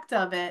 effect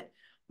of it.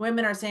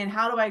 Women are saying,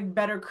 how do I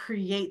better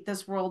create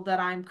this world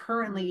that I'm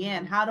currently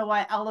in? How do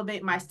I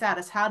elevate my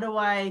status? How do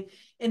I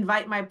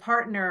invite my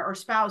partner or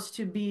spouse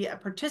to be a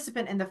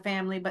participant in the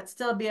family but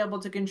still be able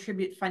to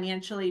contribute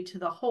financially to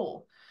the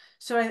whole?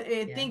 So I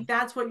Yeah. think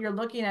that's what you're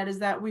looking at, is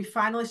that we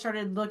finally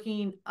started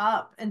looking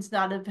up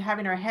instead of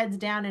having our heads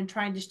down and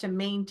trying just to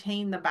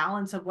maintain the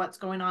balance of what's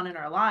going on in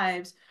our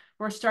lives.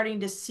 We're starting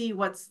to see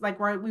what's like,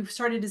 we've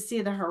started to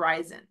see the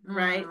horizon,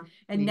 right?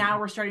 And Yeah. now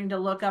we're starting to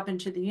look up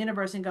into the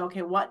universe and go,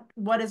 okay,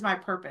 what is my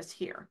purpose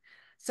here?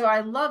 So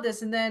I love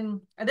this. And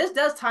then and this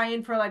does tie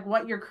in for like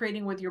what you're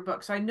creating with your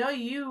book. So I know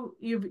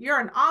you're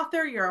an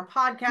author, you're a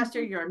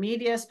podcaster, you're a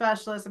media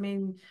specialist. I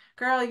mean,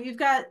 girl, you've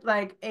got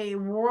like a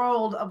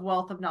world of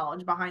wealth of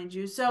knowledge behind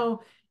you.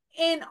 So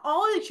in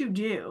all that you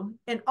do,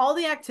 in all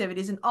the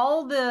activities, in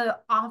all the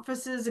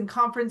offices and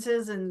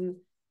conferences, and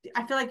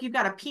I feel like you've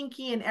got a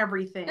pinky in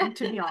everything,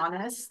 to be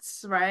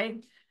honest,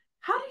 right?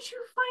 How did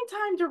you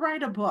find time to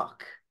write a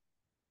book?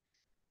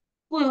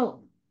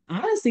 Well,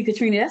 honestly,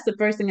 Katrina, that's the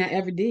first thing I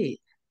ever did.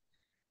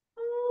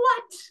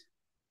 What?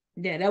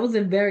 Yeah, that was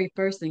the very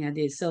first thing I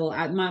did. So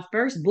my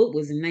first book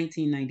was in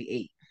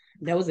 1998.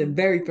 That was the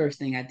very first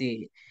thing I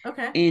did.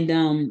 Okay.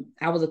 And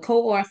I was a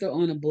co-author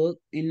on a book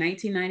in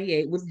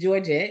 1998 with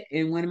Georgette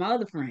and one of my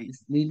other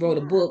friends. We wrote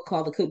a Yeah. book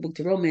called The Cookbook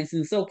to Romance.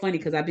 And it's so funny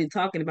because I've been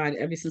talking about it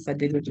ever since I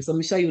did it. So let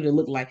me show you what it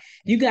looked like.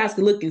 You guys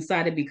could look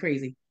inside, it'd be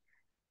crazy.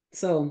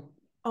 So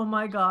Oh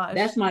my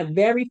that's gosh. my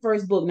very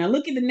first book. Now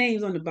look at the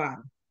names on the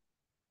bottom.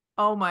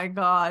 Oh my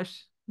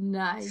gosh.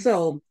 Nice.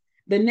 So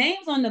the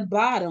names on the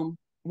bottom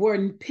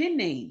were pen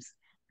names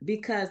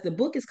because the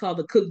book is called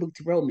The Cookbook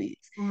to Romance.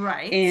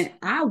 Right. And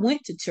I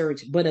went to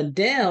church, but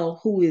Adele,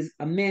 who is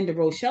Amanda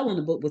Rochelle on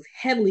the book, was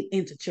heavily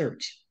into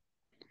church.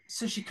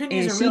 So she couldn't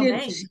use And her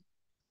real she, name.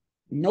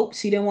 nope,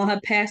 she didn't want her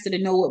pastor to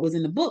know what was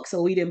in the book.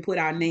 So we didn't put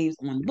our names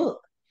on the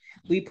book.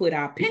 We put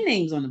our pen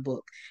names on the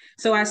book.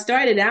 So I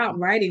started out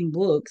writing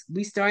books.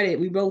 We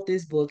wrote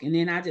this book, and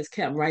then I just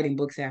kept writing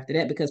books after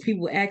that because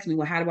people would ask me,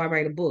 well, how do I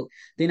write a book?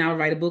 Then I would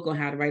write a book on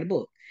how to write a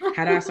book.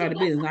 How do I start a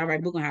business? I write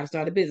a book on how to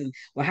start a business.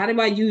 Well, how do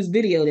I use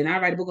video? Then I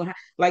write a book on how,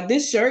 like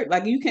this shirt,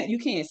 like you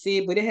can't see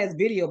it, but it has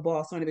video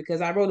boss on it because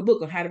I wrote a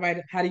book on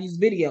how to use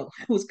video.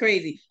 It was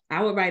crazy.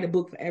 I would write a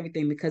book for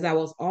everything because I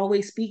was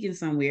always speaking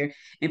somewhere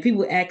and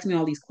people would ask me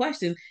all these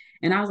questions.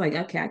 And I was like,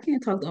 okay, I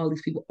can't talk to all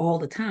these people all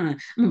the time.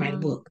 I'm gonna write a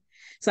book.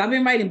 So I've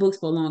been writing books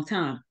for a long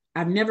time.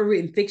 I've never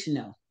written fiction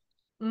though.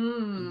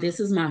 Mm. This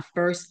is my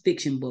first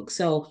fiction book.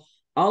 So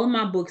all of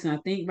my books, and I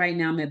think right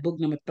now I'm at book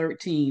number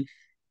 13,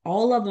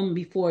 all of them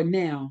before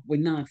now were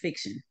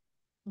nonfiction.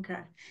 Okay.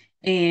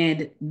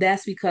 And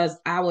that's because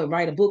I would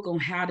write a book on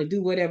how to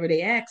do whatever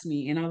they asked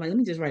me. And I'm like, let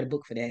me just write a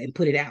book for that and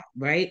put it out,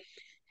 right?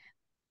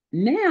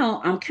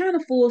 Now I'm kind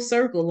of full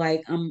circle.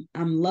 Like I'm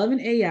loving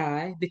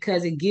AI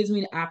because it gives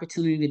me the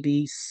opportunity to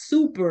be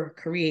super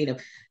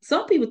creative.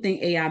 Some people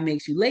think AI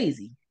makes you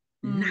lazy.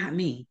 Not Mm.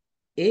 me.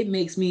 It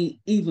makes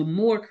me even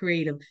more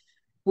creative,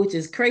 which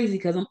is crazy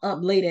because I'm up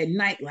late at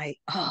night, like,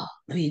 oh,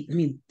 let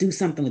me do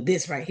something with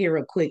this right here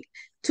real quick.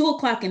 2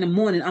 o'clock in the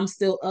morning, I'm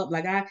still up.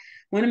 Like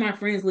one of my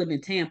friends live in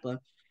Tampa,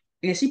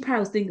 and she probably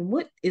was thinking,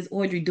 what is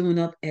Audrey doing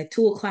up at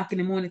 2 o'clock in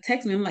the morning?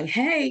 Text me. I'm like,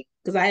 hey,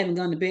 because I haven't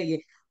gone to bed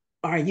yet.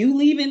 are you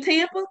leaving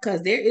Tampa?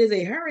 Because there is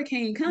a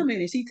hurricane coming.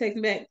 And she texts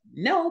me back,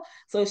 no.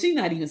 So she's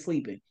not even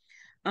sleeping.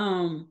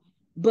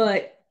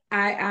 But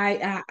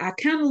I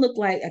kind of look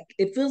like,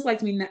 it feels like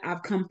to me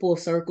I've come full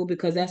circle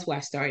because that's where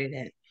I started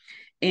at.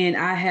 And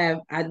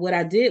what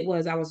I did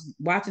was I was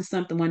watching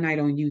something one night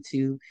on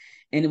YouTube,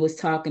 and it was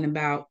talking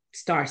about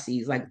star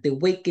seeds, like the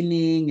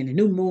awakening and the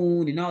new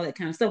moon and all that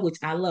kind of stuff, which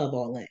I love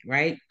all that,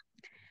 right?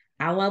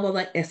 I love all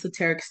that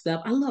esoteric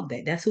stuff. I love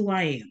that. That's who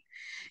I am.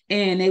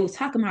 And they was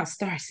talking about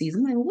star seeds.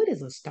 I'm like, well, what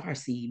is a star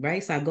seed,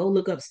 right? So I go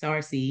look up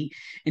star seed,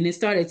 and it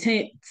started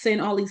saying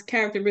all these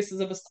characteristics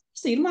of a star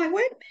seed. I'm like,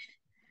 wait,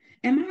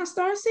 am I a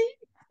star seed?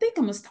 I think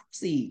I'm a star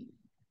seed,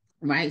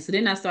 right? So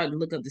then I started to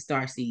look up the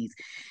star seeds,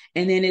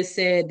 and then it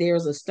said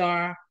there's a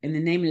star, and the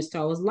name of the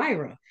star was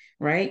Lyra,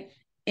 right?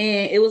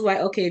 And it was like,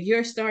 okay, if you're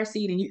a star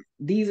seed and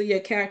these are your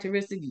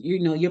characteristics,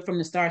 you're from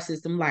the star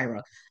system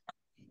Lyra.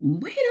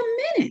 Wait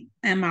a minute,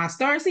 am I a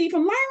star seed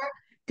from Lyra?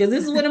 Because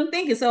this is what I'm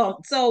thinking.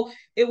 So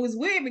it was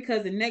weird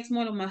because the next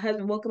morning my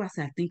husband woke up. I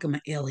said, I think I'm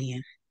an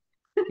alien,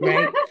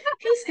 right?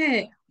 He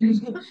said,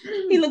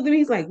 he looked at me.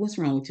 He's like, "What's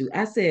wrong with you?"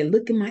 I said,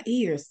 "Look at my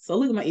ears." So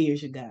look at my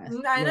ears, you guys.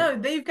 I Look, know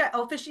they've got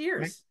elfish right?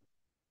 ears.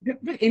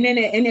 And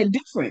then they're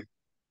different.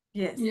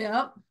 Yes.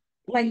 Yep.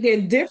 Like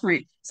they're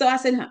different. So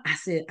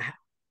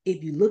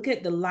if you look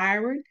at the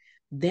Lyra,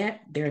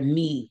 that they're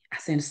me. I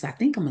said, so I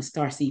think I'm a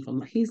star seed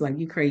from. He's like,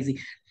 you crazy.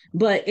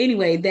 But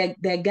anyway,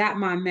 that got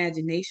my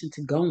imagination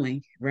to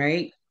going,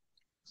 right?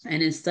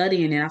 And in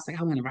studying it, I was like,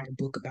 I want to write a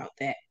book about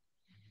that.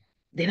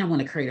 Then I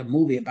want to create a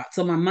movie about.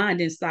 So my mind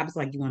didn't stop. It's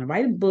like you want to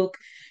write a book,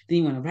 then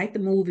you want to write the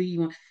movie.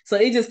 So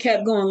it just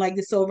kept going like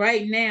this. So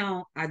right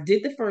now, I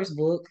did the first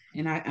book,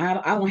 and I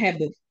don't have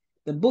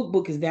the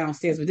book is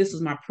downstairs, but this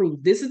is my proof.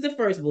 This is the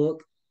first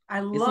book. I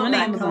It's love on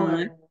that Amazon.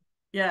 color.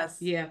 Yes.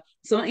 Yeah,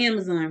 so on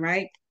Amazon,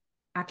 right?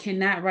 I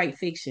cannot write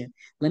fiction.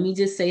 Let me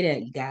just say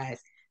that, you guys.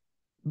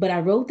 But I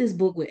wrote this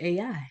book with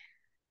AI,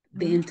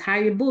 the Mhm.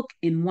 entire book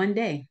in one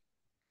day.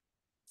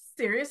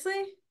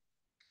 Seriously?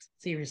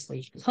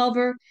 Seriously,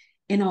 cover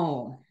and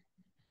all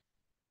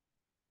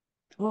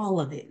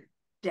of it,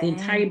 the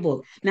entire Dang.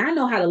 book. Now I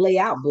know how to lay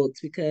out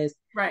books because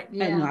Right. I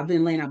know Yeah. I've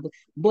been laying out books,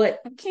 but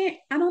I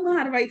don't know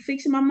how to write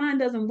fiction. My mind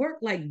doesn't work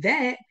like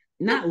that.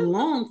 Not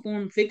long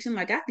form fiction.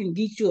 Like I can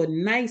get you a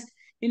nice,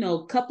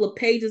 couple of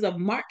pages of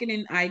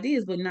marketing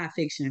ideas, but not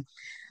fiction.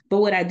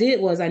 But what I did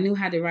was I knew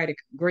how to write a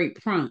great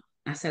prompt.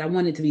 I said I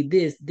want it to be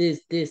this,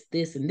 this, this,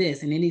 this, and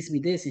this, and it needs to be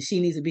this, and she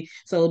needs to be.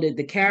 So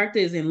the character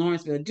is in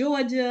Lawrenceville,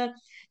 Georgia.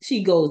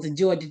 She goes to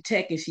Georgia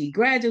Tech and she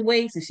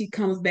graduates and she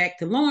comes back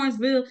to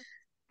Lawrenceville.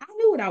 I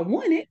knew what I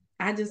wanted.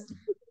 I just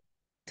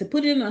to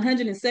put it in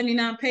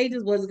 179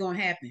 pages wasn't going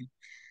to happen.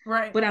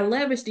 Right. But I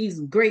leveraged these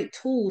great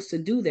tools to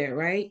do that,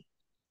 right?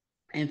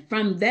 And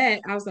from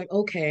that, I was like,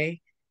 okay,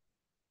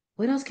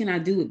 what else can I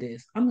do with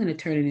this? I'm going to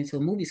turn it into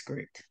a movie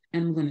script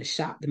and I'm going to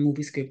shop the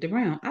movie script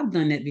around. I've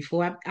done that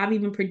before. I've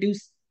even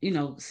produced,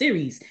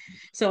 series.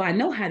 So I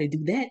know how to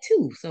do that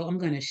too. So I'm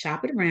going to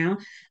shop it around.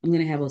 I'm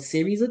going to have a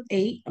series of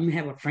 8. I'm going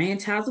to have a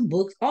franchise of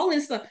books, all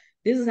this stuff.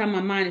 This is how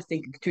my mind is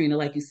thinking, Katrina,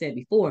 like you said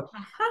before.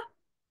 Uh-huh.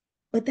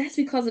 But that's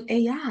because of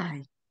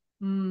AI.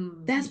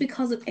 That's Mm.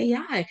 because of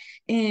AI.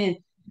 And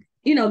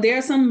there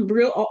are some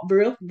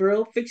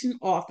real fiction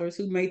authors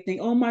who may think,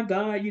 oh my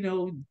God,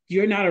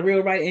 you're not a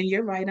real writer. And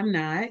you're right, I'm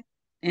not.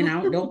 And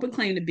I don't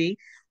proclaim to be.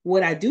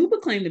 What I do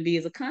proclaim to be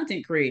is a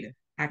content creator.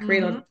 I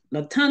create Mm-hmm.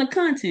 a ton of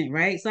content,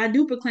 right? So I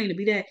do proclaim to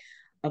be that.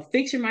 A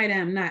fiction writer,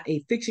 I'm not. A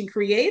fiction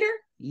creator,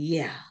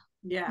 yeah.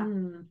 Yeah.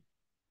 Mm.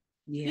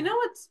 You Yeah. know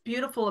what's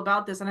beautiful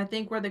about this, and I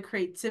think where the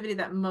creativity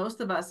that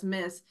most of us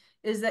miss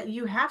is that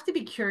you have to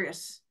be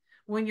curious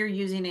when you're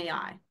using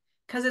AI.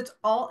 Because it's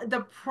all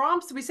the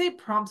prompts, we say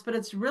prompts, but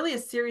it's really a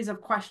series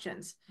of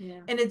questions. Yeah.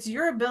 And it's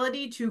your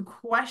ability to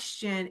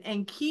question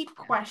and keep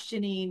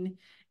questioning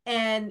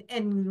and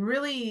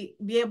really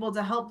be able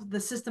to help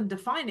the system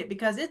define it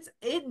because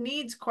it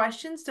needs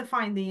questions to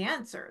find the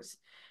answers.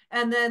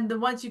 And then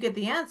once you get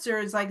the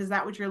answers, like, is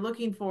that what you're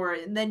looking for?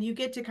 And then you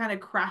get to kind of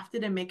craft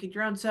it and make it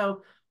your own.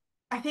 So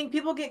I think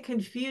people get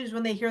confused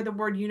when they hear the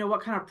word,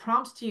 what kind of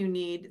prompts do you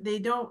need? They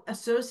don't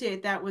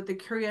associate that with the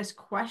curious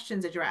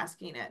questions that you're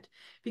asking it.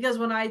 Because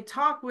when I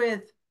talk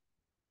with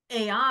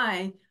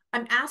AI,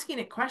 I'm asking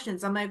it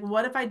questions. I'm like,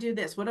 what if I do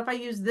this? What if I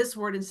use this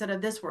word instead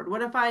of this word?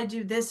 What if I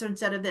do this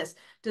instead of this?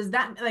 Does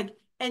that like,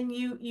 and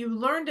you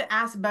learn to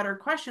ask better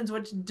questions,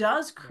 which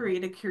does Yeah.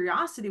 create a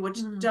curiosity, which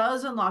Mm.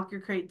 does unlock your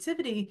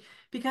creativity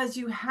because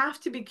you have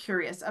to be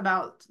curious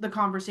about the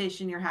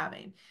conversation you're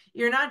having.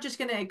 You're not just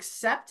going to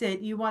accept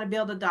it. You want to be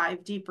able to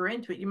dive deeper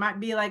into it. You might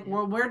be like, Yeah.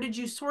 well, where did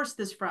you source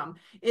this from?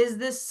 Is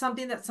this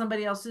something that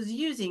somebody else is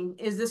using?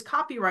 Is this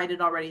copyrighted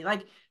already?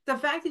 Like, the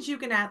fact that you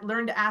can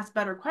learn to ask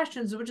better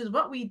questions, which is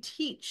what we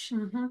teach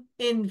Mm-hmm.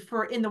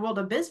 in the world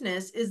of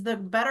business, is the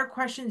better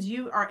questions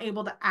you are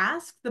able to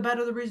ask, the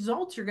better the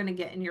results you're going to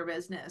get in your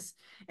business.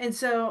 And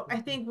so I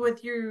think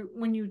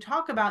when you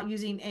talk about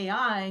using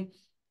AI,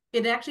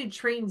 it actually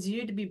trains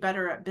you to be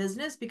better at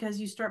business because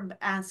you start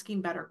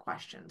asking better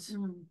questions.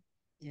 Mm.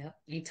 Yeah,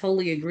 I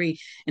totally agree.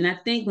 And I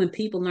think when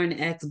people learn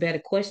to ask better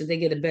questions, they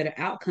get a better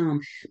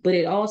outcome. But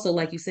it also,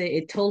 like you said,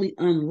 it totally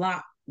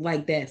unlocked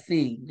like that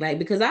thing. Like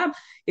because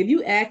if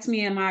you ask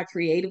me, am I a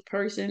creative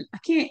person?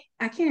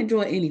 I can't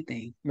draw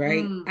anything,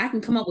 right? Mm. I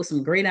can come up with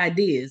some great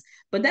ideas,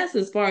 but that's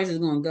as far as it's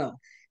gonna go.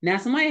 Now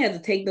somebody has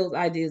to take those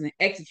ideas and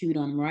execute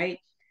on them, right?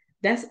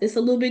 It's a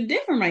little bit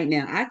different right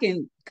now. I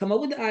can come up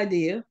with the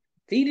idea,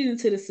 feed it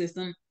into the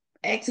system,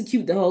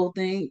 execute the whole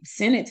thing,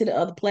 send it to the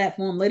other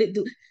platform, let it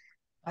do.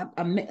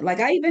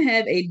 Like I even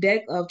have a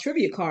deck of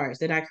trivia cards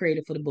that I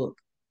created for the book.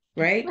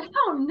 Right?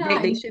 Oh, They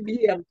nice. should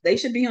be they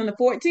should be on the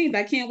 14th.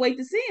 I can't wait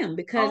to see them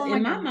because Oh my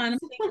in my goodness. mind I'm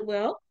thinking,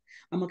 well,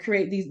 I'm gonna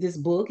create this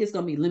book. It's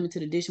gonna be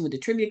limited edition with the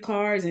trivia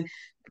cards, and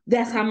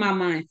that's how my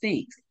mind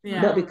thinks. But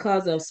Yeah.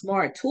 because of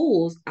smart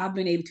tools, I've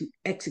been able to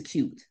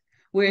execute.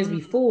 Whereas Mm.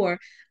 before,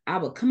 I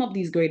would come up with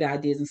these great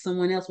ideas, and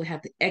someone else would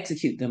have to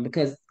execute them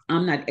because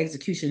I'm not an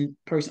execution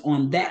person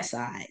on that Right.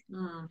 side.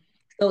 Mm.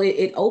 So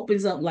it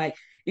opens up like,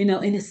 and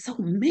there's so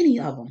many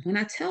of them. When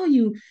I tell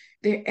you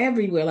they're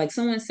everywhere, like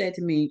someone said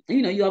to me,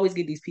 you always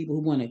get these people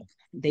who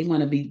they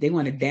want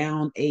to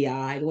down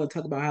AI. They want to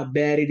talk about how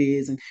bad it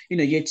is and,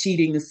 you're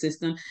cheating the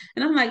system.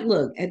 And I'm like,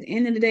 look, at the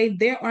end of the day,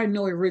 there are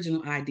no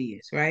original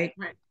ideas, right?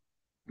 Right.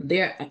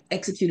 They're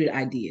executed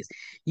ideas.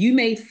 You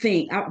may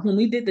think, when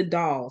we did the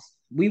dolls,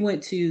 we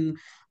went to,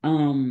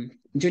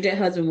 Georgette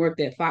husband worked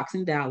at Fox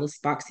in Dallas,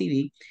 Fox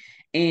TV,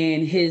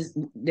 and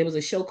there was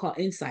a show called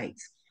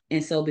Insights.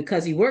 And so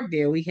because he worked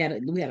there, we had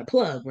a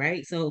plug,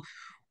 right? So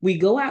we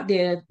go out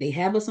there, they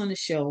have us on the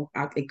show.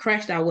 It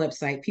crashed our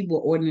website. People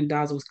were ordering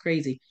dolls. It was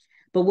crazy.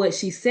 But what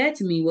she said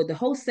to me, what the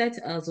host said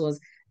to us was,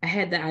 I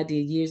had the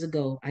idea years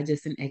ago. I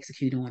just didn't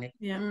execute on it.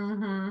 Yeah.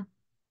 Mm-hmm.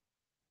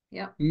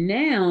 Yep.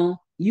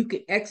 Now you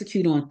can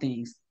execute on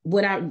things.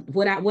 What I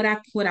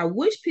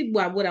wish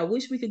people, what I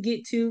wish we could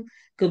get to,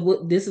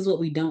 because this is what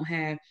we don't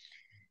have.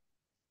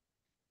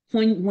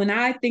 When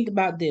I think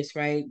about this,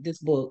 right, this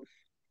book,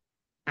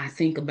 I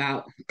think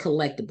about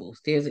collectibles.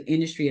 There's an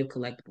industry of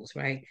collectibles,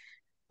 right?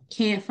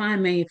 Can't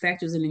find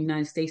manufacturers in the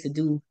United States to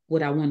do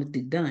what I want to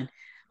do done.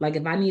 Like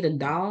if I need a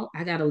doll,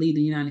 I gotta leave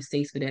the United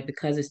States for that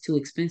because it's too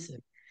expensive.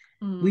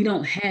 We Mm.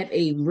 don't have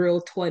a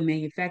real toy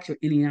manufacturer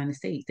in the United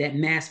States that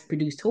mass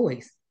produce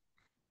toys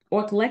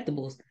or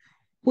collectibles,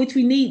 which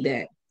we need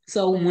that.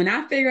 So Yeah. when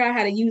I figure out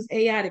how to use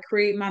AI to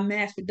create my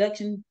mass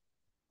production,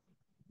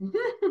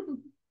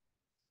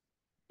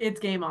 It's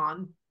game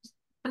on.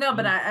 No,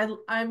 but mm,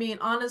 I mean,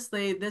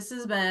 honestly, this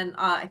has been,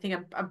 I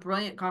think, a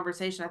brilliant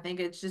conversation. I think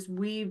it's just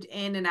weaved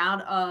in and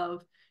out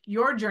of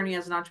your journey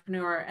as an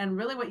entrepreneur and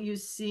really what you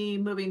see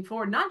moving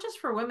forward, not just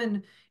for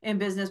women in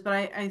business, but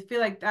I feel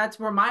like that's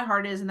where my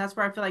heart is. And that's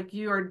where I feel like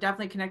you are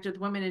definitely connected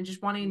with women and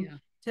just wanting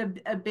yeah, to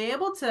be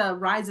able to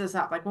rise us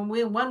up. Like when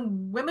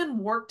women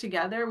work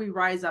together, we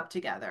rise up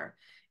together.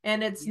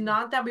 And it's yeah,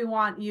 not that we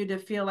want you to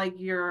feel like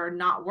you're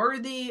not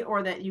worthy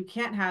or that you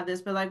can't have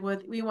this, but like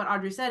what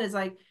Audrey said is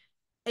like,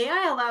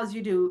 AI allows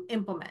you to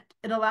implement.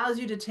 It allows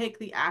you to take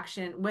the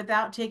action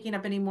without taking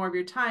up any more of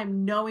your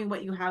time, knowing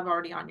what you have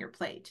already on your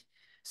plate.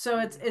 So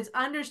yeah, it's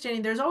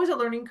understanding there's always a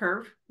learning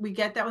curve. We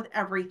get that with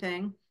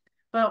everything.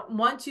 But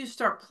once you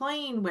start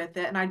playing with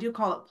it, and I do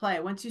call it play,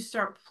 once you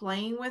start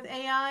playing with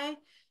AI,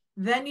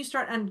 then you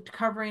start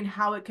uncovering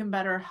how it can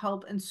better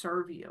help and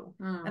serve you.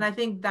 And I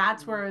think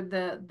that's yeah. where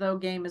the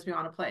game is we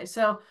want to play.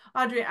 So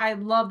Audrey, I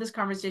love this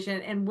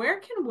conversation. And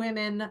where can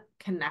women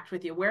connect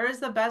with you? Where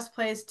is the best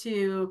place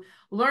to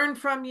learn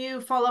from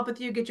you, follow up with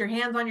you, get your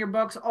hands on your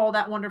books, all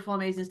that wonderful,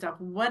 amazing stuff?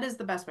 What is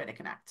the best way to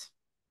connect?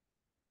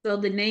 So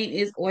the name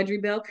is Audrey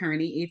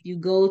Bell-Kearney. If you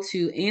go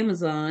to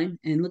Amazon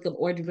and look up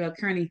Audrey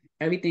Bell-Kearney,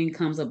 everything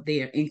comes up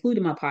there,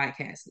 including my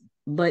podcast.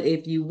 But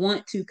if you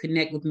want to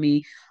connect with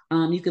me,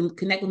 you can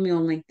connect with me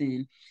on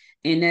LinkedIn.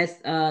 And that's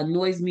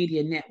Noise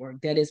Media Network.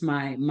 That is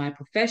my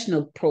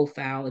professional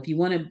profile. If you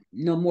want to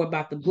know more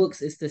about the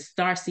books, it's the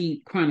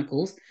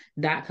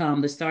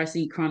starseedchronicles.com, the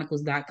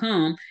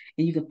starseedchronicles.com,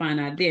 and you can find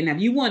out there. Now,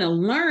 if you want to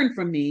learn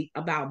from me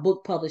about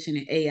book publishing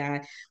and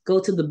AI, go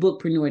to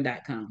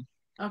thebookpreneur.com.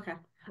 Okay.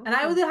 And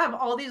I will Okay. have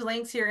all these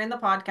links here in the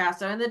podcast.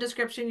 So in the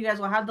description, you guys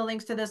will have the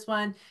links to this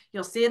one.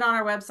 You'll see it on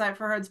our website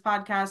for Herd's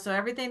podcast. So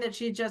everything that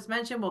she just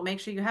mentioned, we'll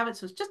make sure you have it.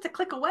 So it's just a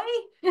click away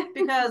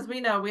because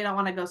we know we don't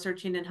want to go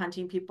searching and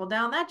hunting people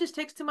down. That just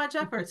takes too much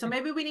effort. So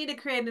maybe we need to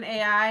create an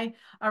AI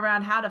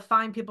around how to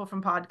find people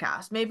from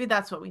podcasts. Maybe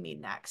that's what we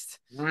need next.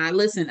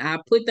 Listen, I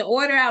put the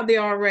order out there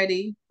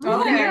already. You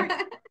want to Okay. hear?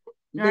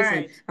 All Listen,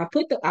 right. I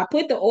put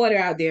the order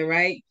out there,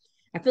 right?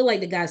 I feel like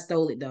the guy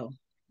stole it though.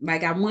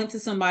 Like I went to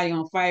somebody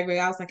on Fiverr.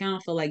 I was like, I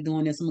don't feel like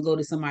doing this. I'm gonna go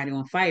to somebody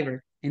on Fiverr.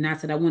 And I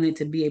said I wanted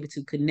to be able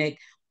to connect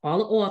all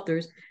the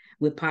authors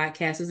with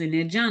podcasters in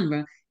their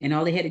genre. And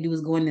all they had to do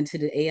was go into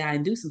the AI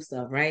and do some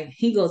stuff, right?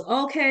 He goes,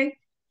 okay.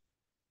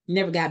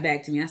 Never got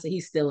back to me. I said,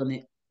 he's stealing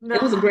it. It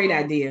was a great No.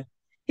 idea.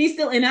 He's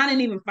still, and I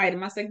didn't even fight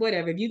him. I said,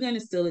 whatever. If you're gonna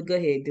steal it, go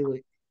ahead, do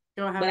it.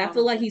 Go have But I feel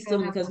fun. like he's Go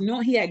still have because fun.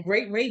 no, he had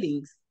great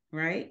ratings,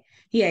 right?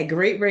 He had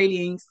great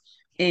ratings.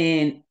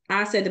 And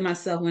I said to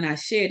myself when I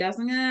shared, I was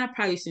like, I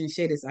probably shouldn't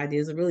share this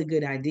idea. It's a really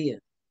good idea,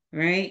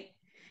 right?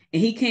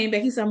 And he came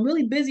back. He said, I'm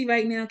really busy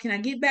right now. Can I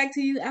get back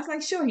to you? I was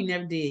like, sure. He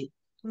never did.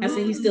 I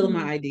said, he's still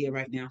my idea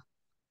right now.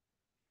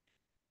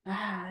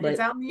 It's But,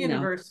 out in the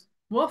universe.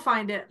 We'll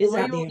find it. it's We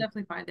out will there.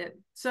 definitely find it.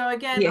 So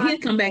again, Yeah, he'll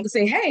come back and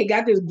say, hey,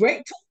 got this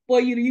great tool for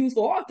you to use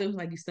for authors.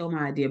 Like, you stole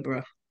my idea,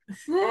 bro.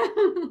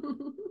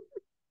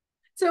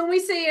 So when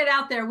we see it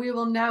out there, we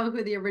will know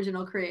who the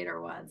original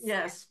creator was.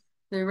 Yes.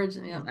 The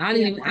original. I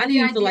didn't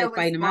even feel like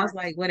fighting him. I was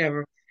like,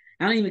 whatever.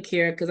 I don't even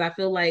care because I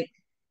feel like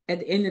at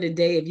the end of the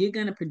day, if you're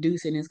gonna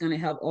produce it and it's gonna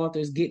help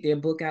authors get their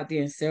book out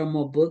there and sell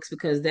more books,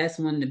 because that's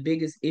one of the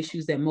biggest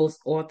issues that most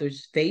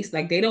authors face.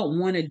 Like they don't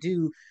want to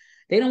do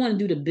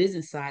the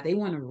business side. They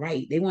want to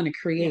write, they want to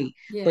create.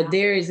 Yeah. But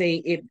there is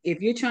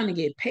if you're trying to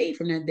get paid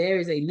from that, there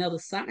is another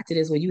side to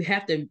this where you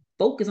have to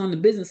focus on the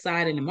business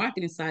side and the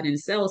marketing side and the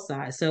sales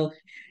side. So,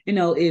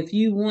 if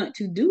you want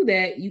to do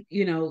that,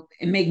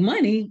 and make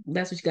money,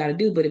 that's what you got to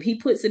do. But if he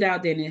puts it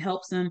out there and it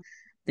helps them,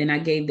 then I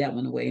gave that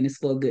one away, and it's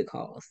for a good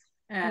cause.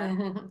 Yeah.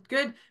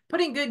 Good.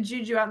 Putting good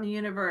juju out in the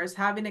universe,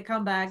 having it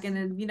come back. And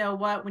then, you know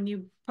what, when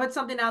you put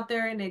something out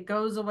there and it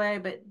goes away,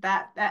 but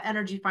that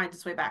energy finds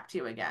its way back to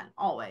you again,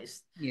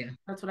 always. Yeah.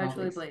 That's what I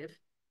truly Always. believe.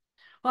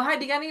 Well,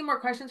 Heidi, got any more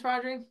questions for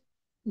Audrey?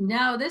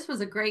 No, this was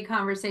a great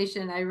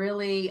conversation. I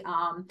really,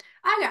 I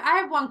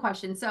have one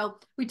question. So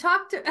we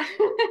talked, the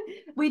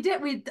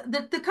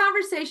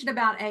conversation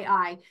about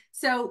AI.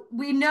 So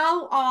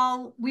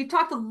we've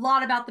talked a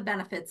lot about the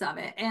benefits of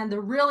it and the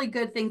really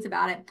good things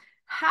about it.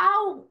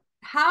 How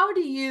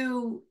do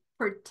you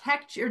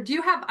protect do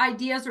you have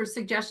ideas or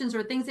suggestions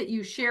or things that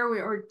you share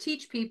or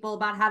teach people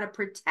about how to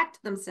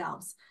protect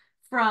themselves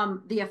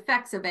from the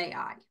effects of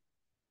AI?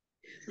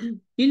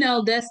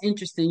 That's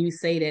interesting you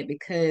say that,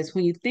 because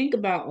when you think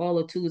about all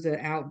the tools that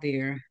are out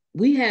there,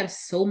 we have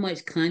so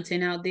much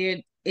content out there.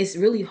 It's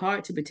really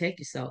hard to protect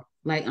yourself.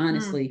 Like,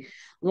 honestly,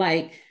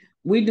 like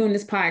we're doing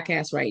this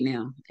podcast right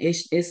now.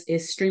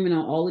 It's streaming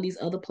on all of these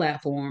other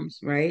platforms,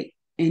 right?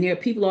 And there are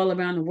people all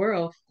around the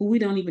world who we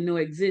don't even know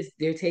exist.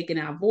 They're taking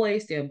our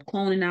voice, they're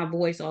cloning our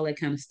voice, all that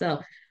kind of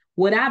stuff.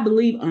 What I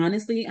believe,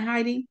 honestly,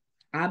 Heidi,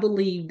 I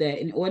believe that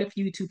in order for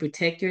you to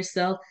protect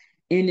yourself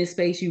in this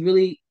space,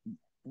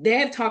 they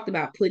have talked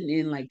about putting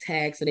in like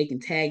tags so they can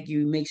tag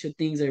you, make sure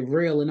things are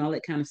real and all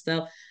that kind of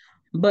stuff.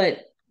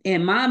 But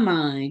in my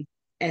mind,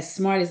 as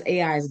smart as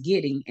AI is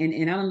getting,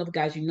 and I don't know if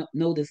guys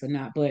know this or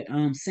not, but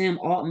Sam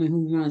Altman,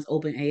 who runs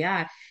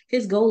OpenAI,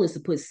 his goal is to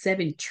put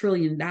 $7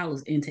 trillion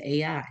into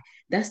AI.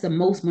 That's the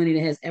most money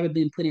that has ever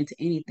been put into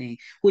anything,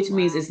 which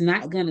means it's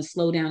not going to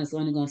slow down. It's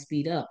only going to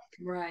speed up.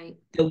 Right.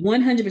 The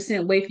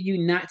 100% way for you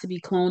not to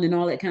be cloned and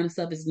all that kind of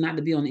stuff is not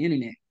to be on the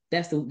internet.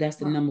 That's the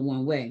number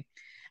one way.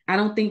 I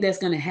don't think that's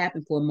going to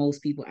happen for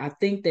most people. I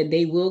think that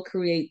they will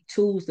create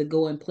tools that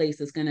go in place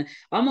that's going to,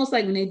 almost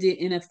like when they did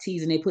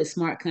NFTs and they put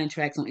smart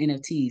contracts on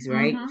NFTs,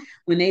 right?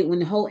 When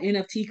the whole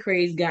NFT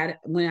craze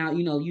went out,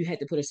 you had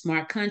to put a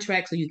smart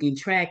contract so you can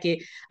track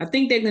it. I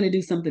think they're going to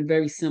do something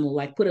very similar,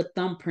 like put a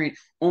thumbprint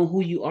on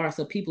who you are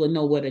so people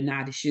know whether or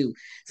not it's you.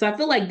 So I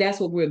feel like that's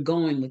what we're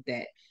going with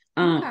that.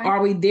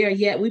 Are we there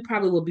yet? We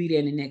probably will be there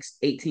in the next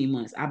 18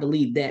 months. I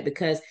believe that,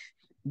 because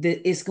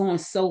it's going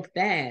so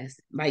fast.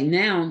 Like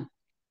now,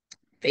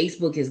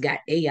 Facebook has got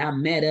AI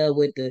Meta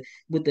with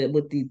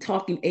the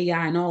talking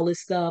AI and all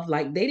this stuff.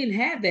 Like they didn't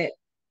have that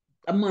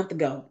a month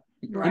ago.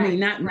 I mean,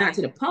 not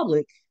to the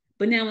public,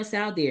 but now it's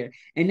out there,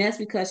 and that's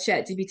because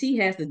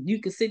ChatGPT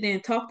you could sit there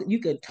and you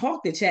could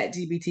talk to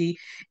ChatGPT,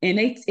 and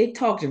it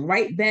talks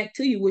right back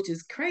to you, which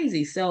is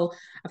crazy. So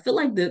I feel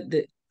like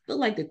the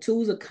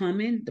tools are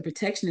coming, the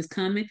protection is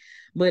coming,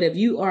 but if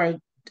you are,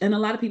 and a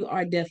lot of people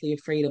are definitely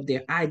afraid of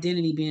their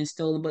identity being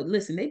stolen. But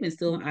listen, they've been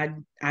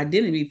stolen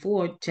identity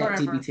before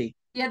ChatGPT.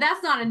 Yeah,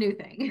 that's not a new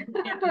thing.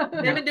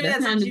 They've been doing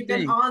that since you've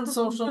been on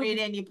social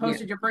media and you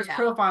posted your first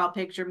profile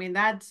picture. I mean,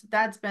 that's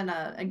been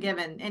a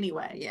given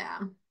anyway. Yeah.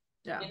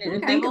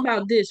 And think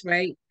about this,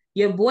 right?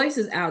 Your voice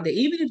is out there.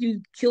 Even if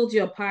you killed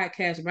your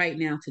podcast right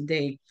now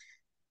today,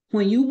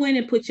 when you went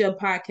and put your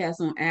podcast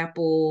on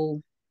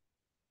Apple,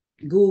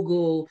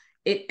 Google,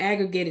 it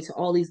aggregated to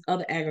all these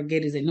other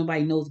aggregators that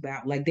nobody knows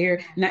about. Like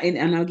they're not,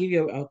 and I'll give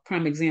you a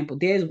prime example.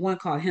 There's one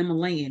called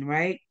Himalayan,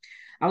 right?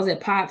 I was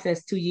at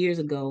Podfest 2 years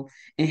ago,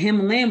 and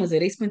Himalayan was there.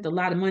 They spent a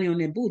lot of money on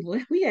their booth.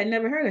 Well, we had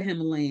never heard of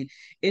Himalayan.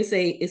 It's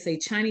a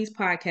Chinese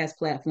podcast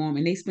platform,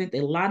 and they spent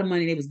a lot of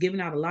money. They was giving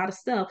out a lot of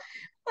stuff.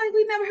 Like,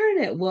 we never heard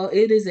of that. Well,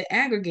 it is an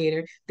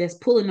aggregator that's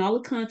pulling all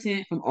the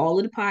content from all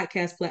of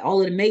the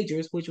all of the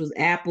majors, which was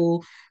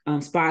Apple,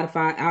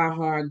 Spotify,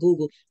 iHeart,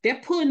 Google.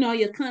 They're pulling all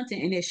your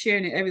content and they're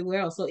sharing it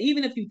everywhere else. So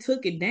even if you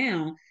took it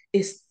down,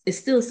 it's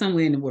still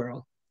somewhere in the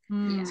world.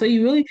 So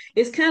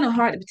it's kind of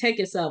hard to protect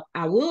yourself.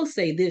 I will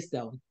say this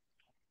though.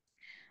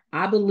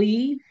 I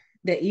believe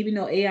that even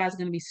though AI is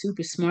going to be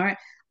super smart,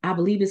 I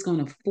believe it's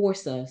going to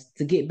force us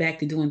to get back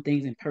to doing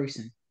things in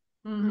person.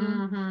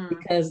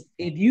 Because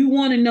if you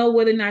want to know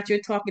whether or not you're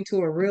talking to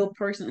a real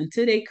person,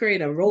 until they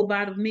create a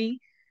robot of me,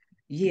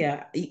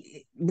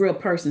 real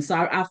person. So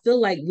I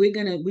feel like we're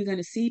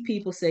gonna see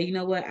people say, you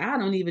know what, I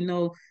don't even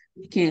know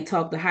You can't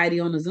talk to Heidi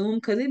on the Zoom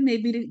because it may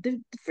be the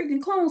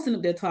freaking clone sitting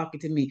up there talking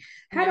to me.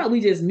 How Yeah. about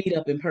we just meet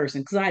up in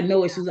person? Because I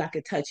know as Yeah. soon as I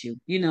could touch you,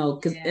 you know,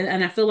 because Yeah.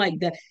 and I feel like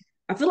that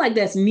I feel like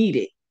that's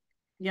needed.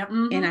 Yep.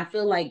 And Mm-hmm. I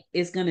feel like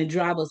it's gonna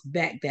drive us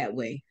back that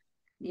way.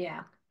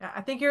 Yeah.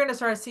 I think you're going to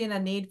start seeing a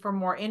need for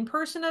more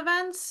in-person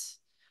events,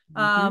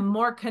 Hmm.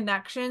 more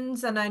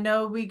connections. And I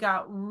know we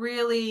got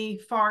really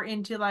far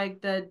into like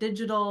the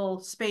digital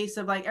space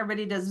of like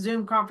everybody does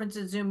Zoom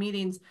conferences, Zoom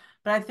meetings.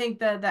 But I think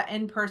the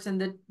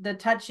in-person, the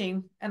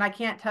touching, and I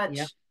can't Yep.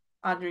 touch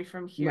Audrey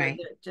from here. Right.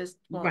 That just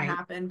won't Right.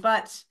 happen.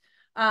 But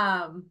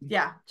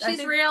yeah, I She's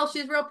think, real.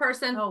 She's a real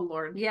person. oh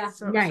Lord, Yeah.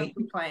 so Right.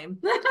 we claim.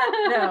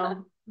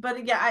 No,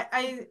 but yeah,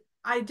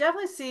 I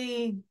definitely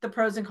see the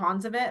pros and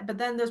cons of it, but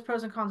then there's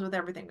pros and cons with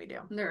everything we do.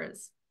 There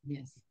is.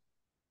 Yes.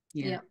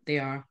 Yeah, Yeah. they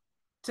are.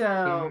 They So,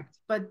 are.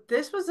 but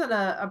this was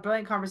a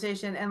brilliant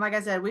conversation. And like I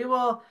said, we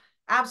will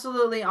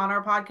absolutely on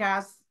our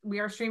podcast, we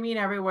are streaming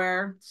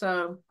everywhere.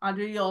 So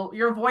Audrey,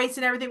 your voice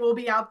and everything will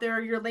be out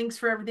there. Your links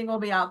for everything will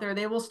be out there.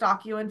 They will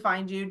stalk you and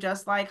find you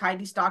just like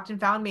Heidi stalked and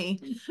found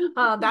me.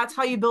 That's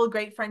how you build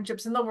great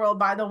friendships in the world,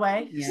 by the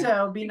way. Yeah.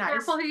 So be nice.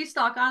 Careful who you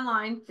stalk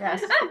online.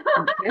 Yes.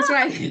 That's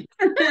right.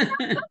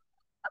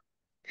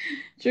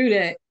 True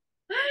that.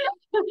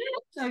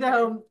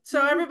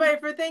 So everybody,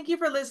 thank you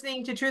for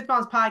listening to Truth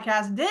Bomb's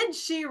podcast. Did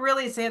she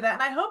really say that?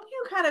 And I hope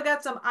you kind of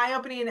got some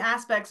eye-opening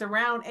aspects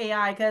around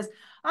AI because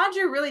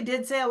Audrey really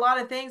did say a lot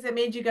of things that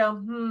made you go,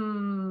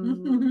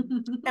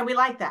 and we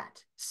like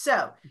that.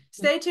 So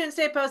stay tuned,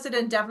 stay posted,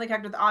 and definitely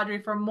connect with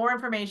Audrey for more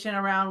information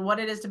around what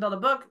it is to build a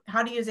book,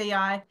 how to use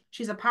AI.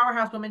 She's a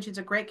powerhouse woman. She's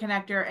a great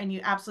connector, and you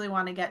absolutely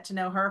want to get to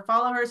know her,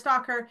 follow her,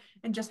 stalk her,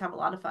 and just have a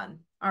lot of fun.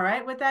 All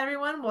right, with that,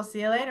 everyone, we'll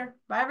see you later.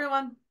 Bye,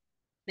 everyone.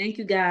 Thank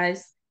you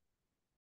guys.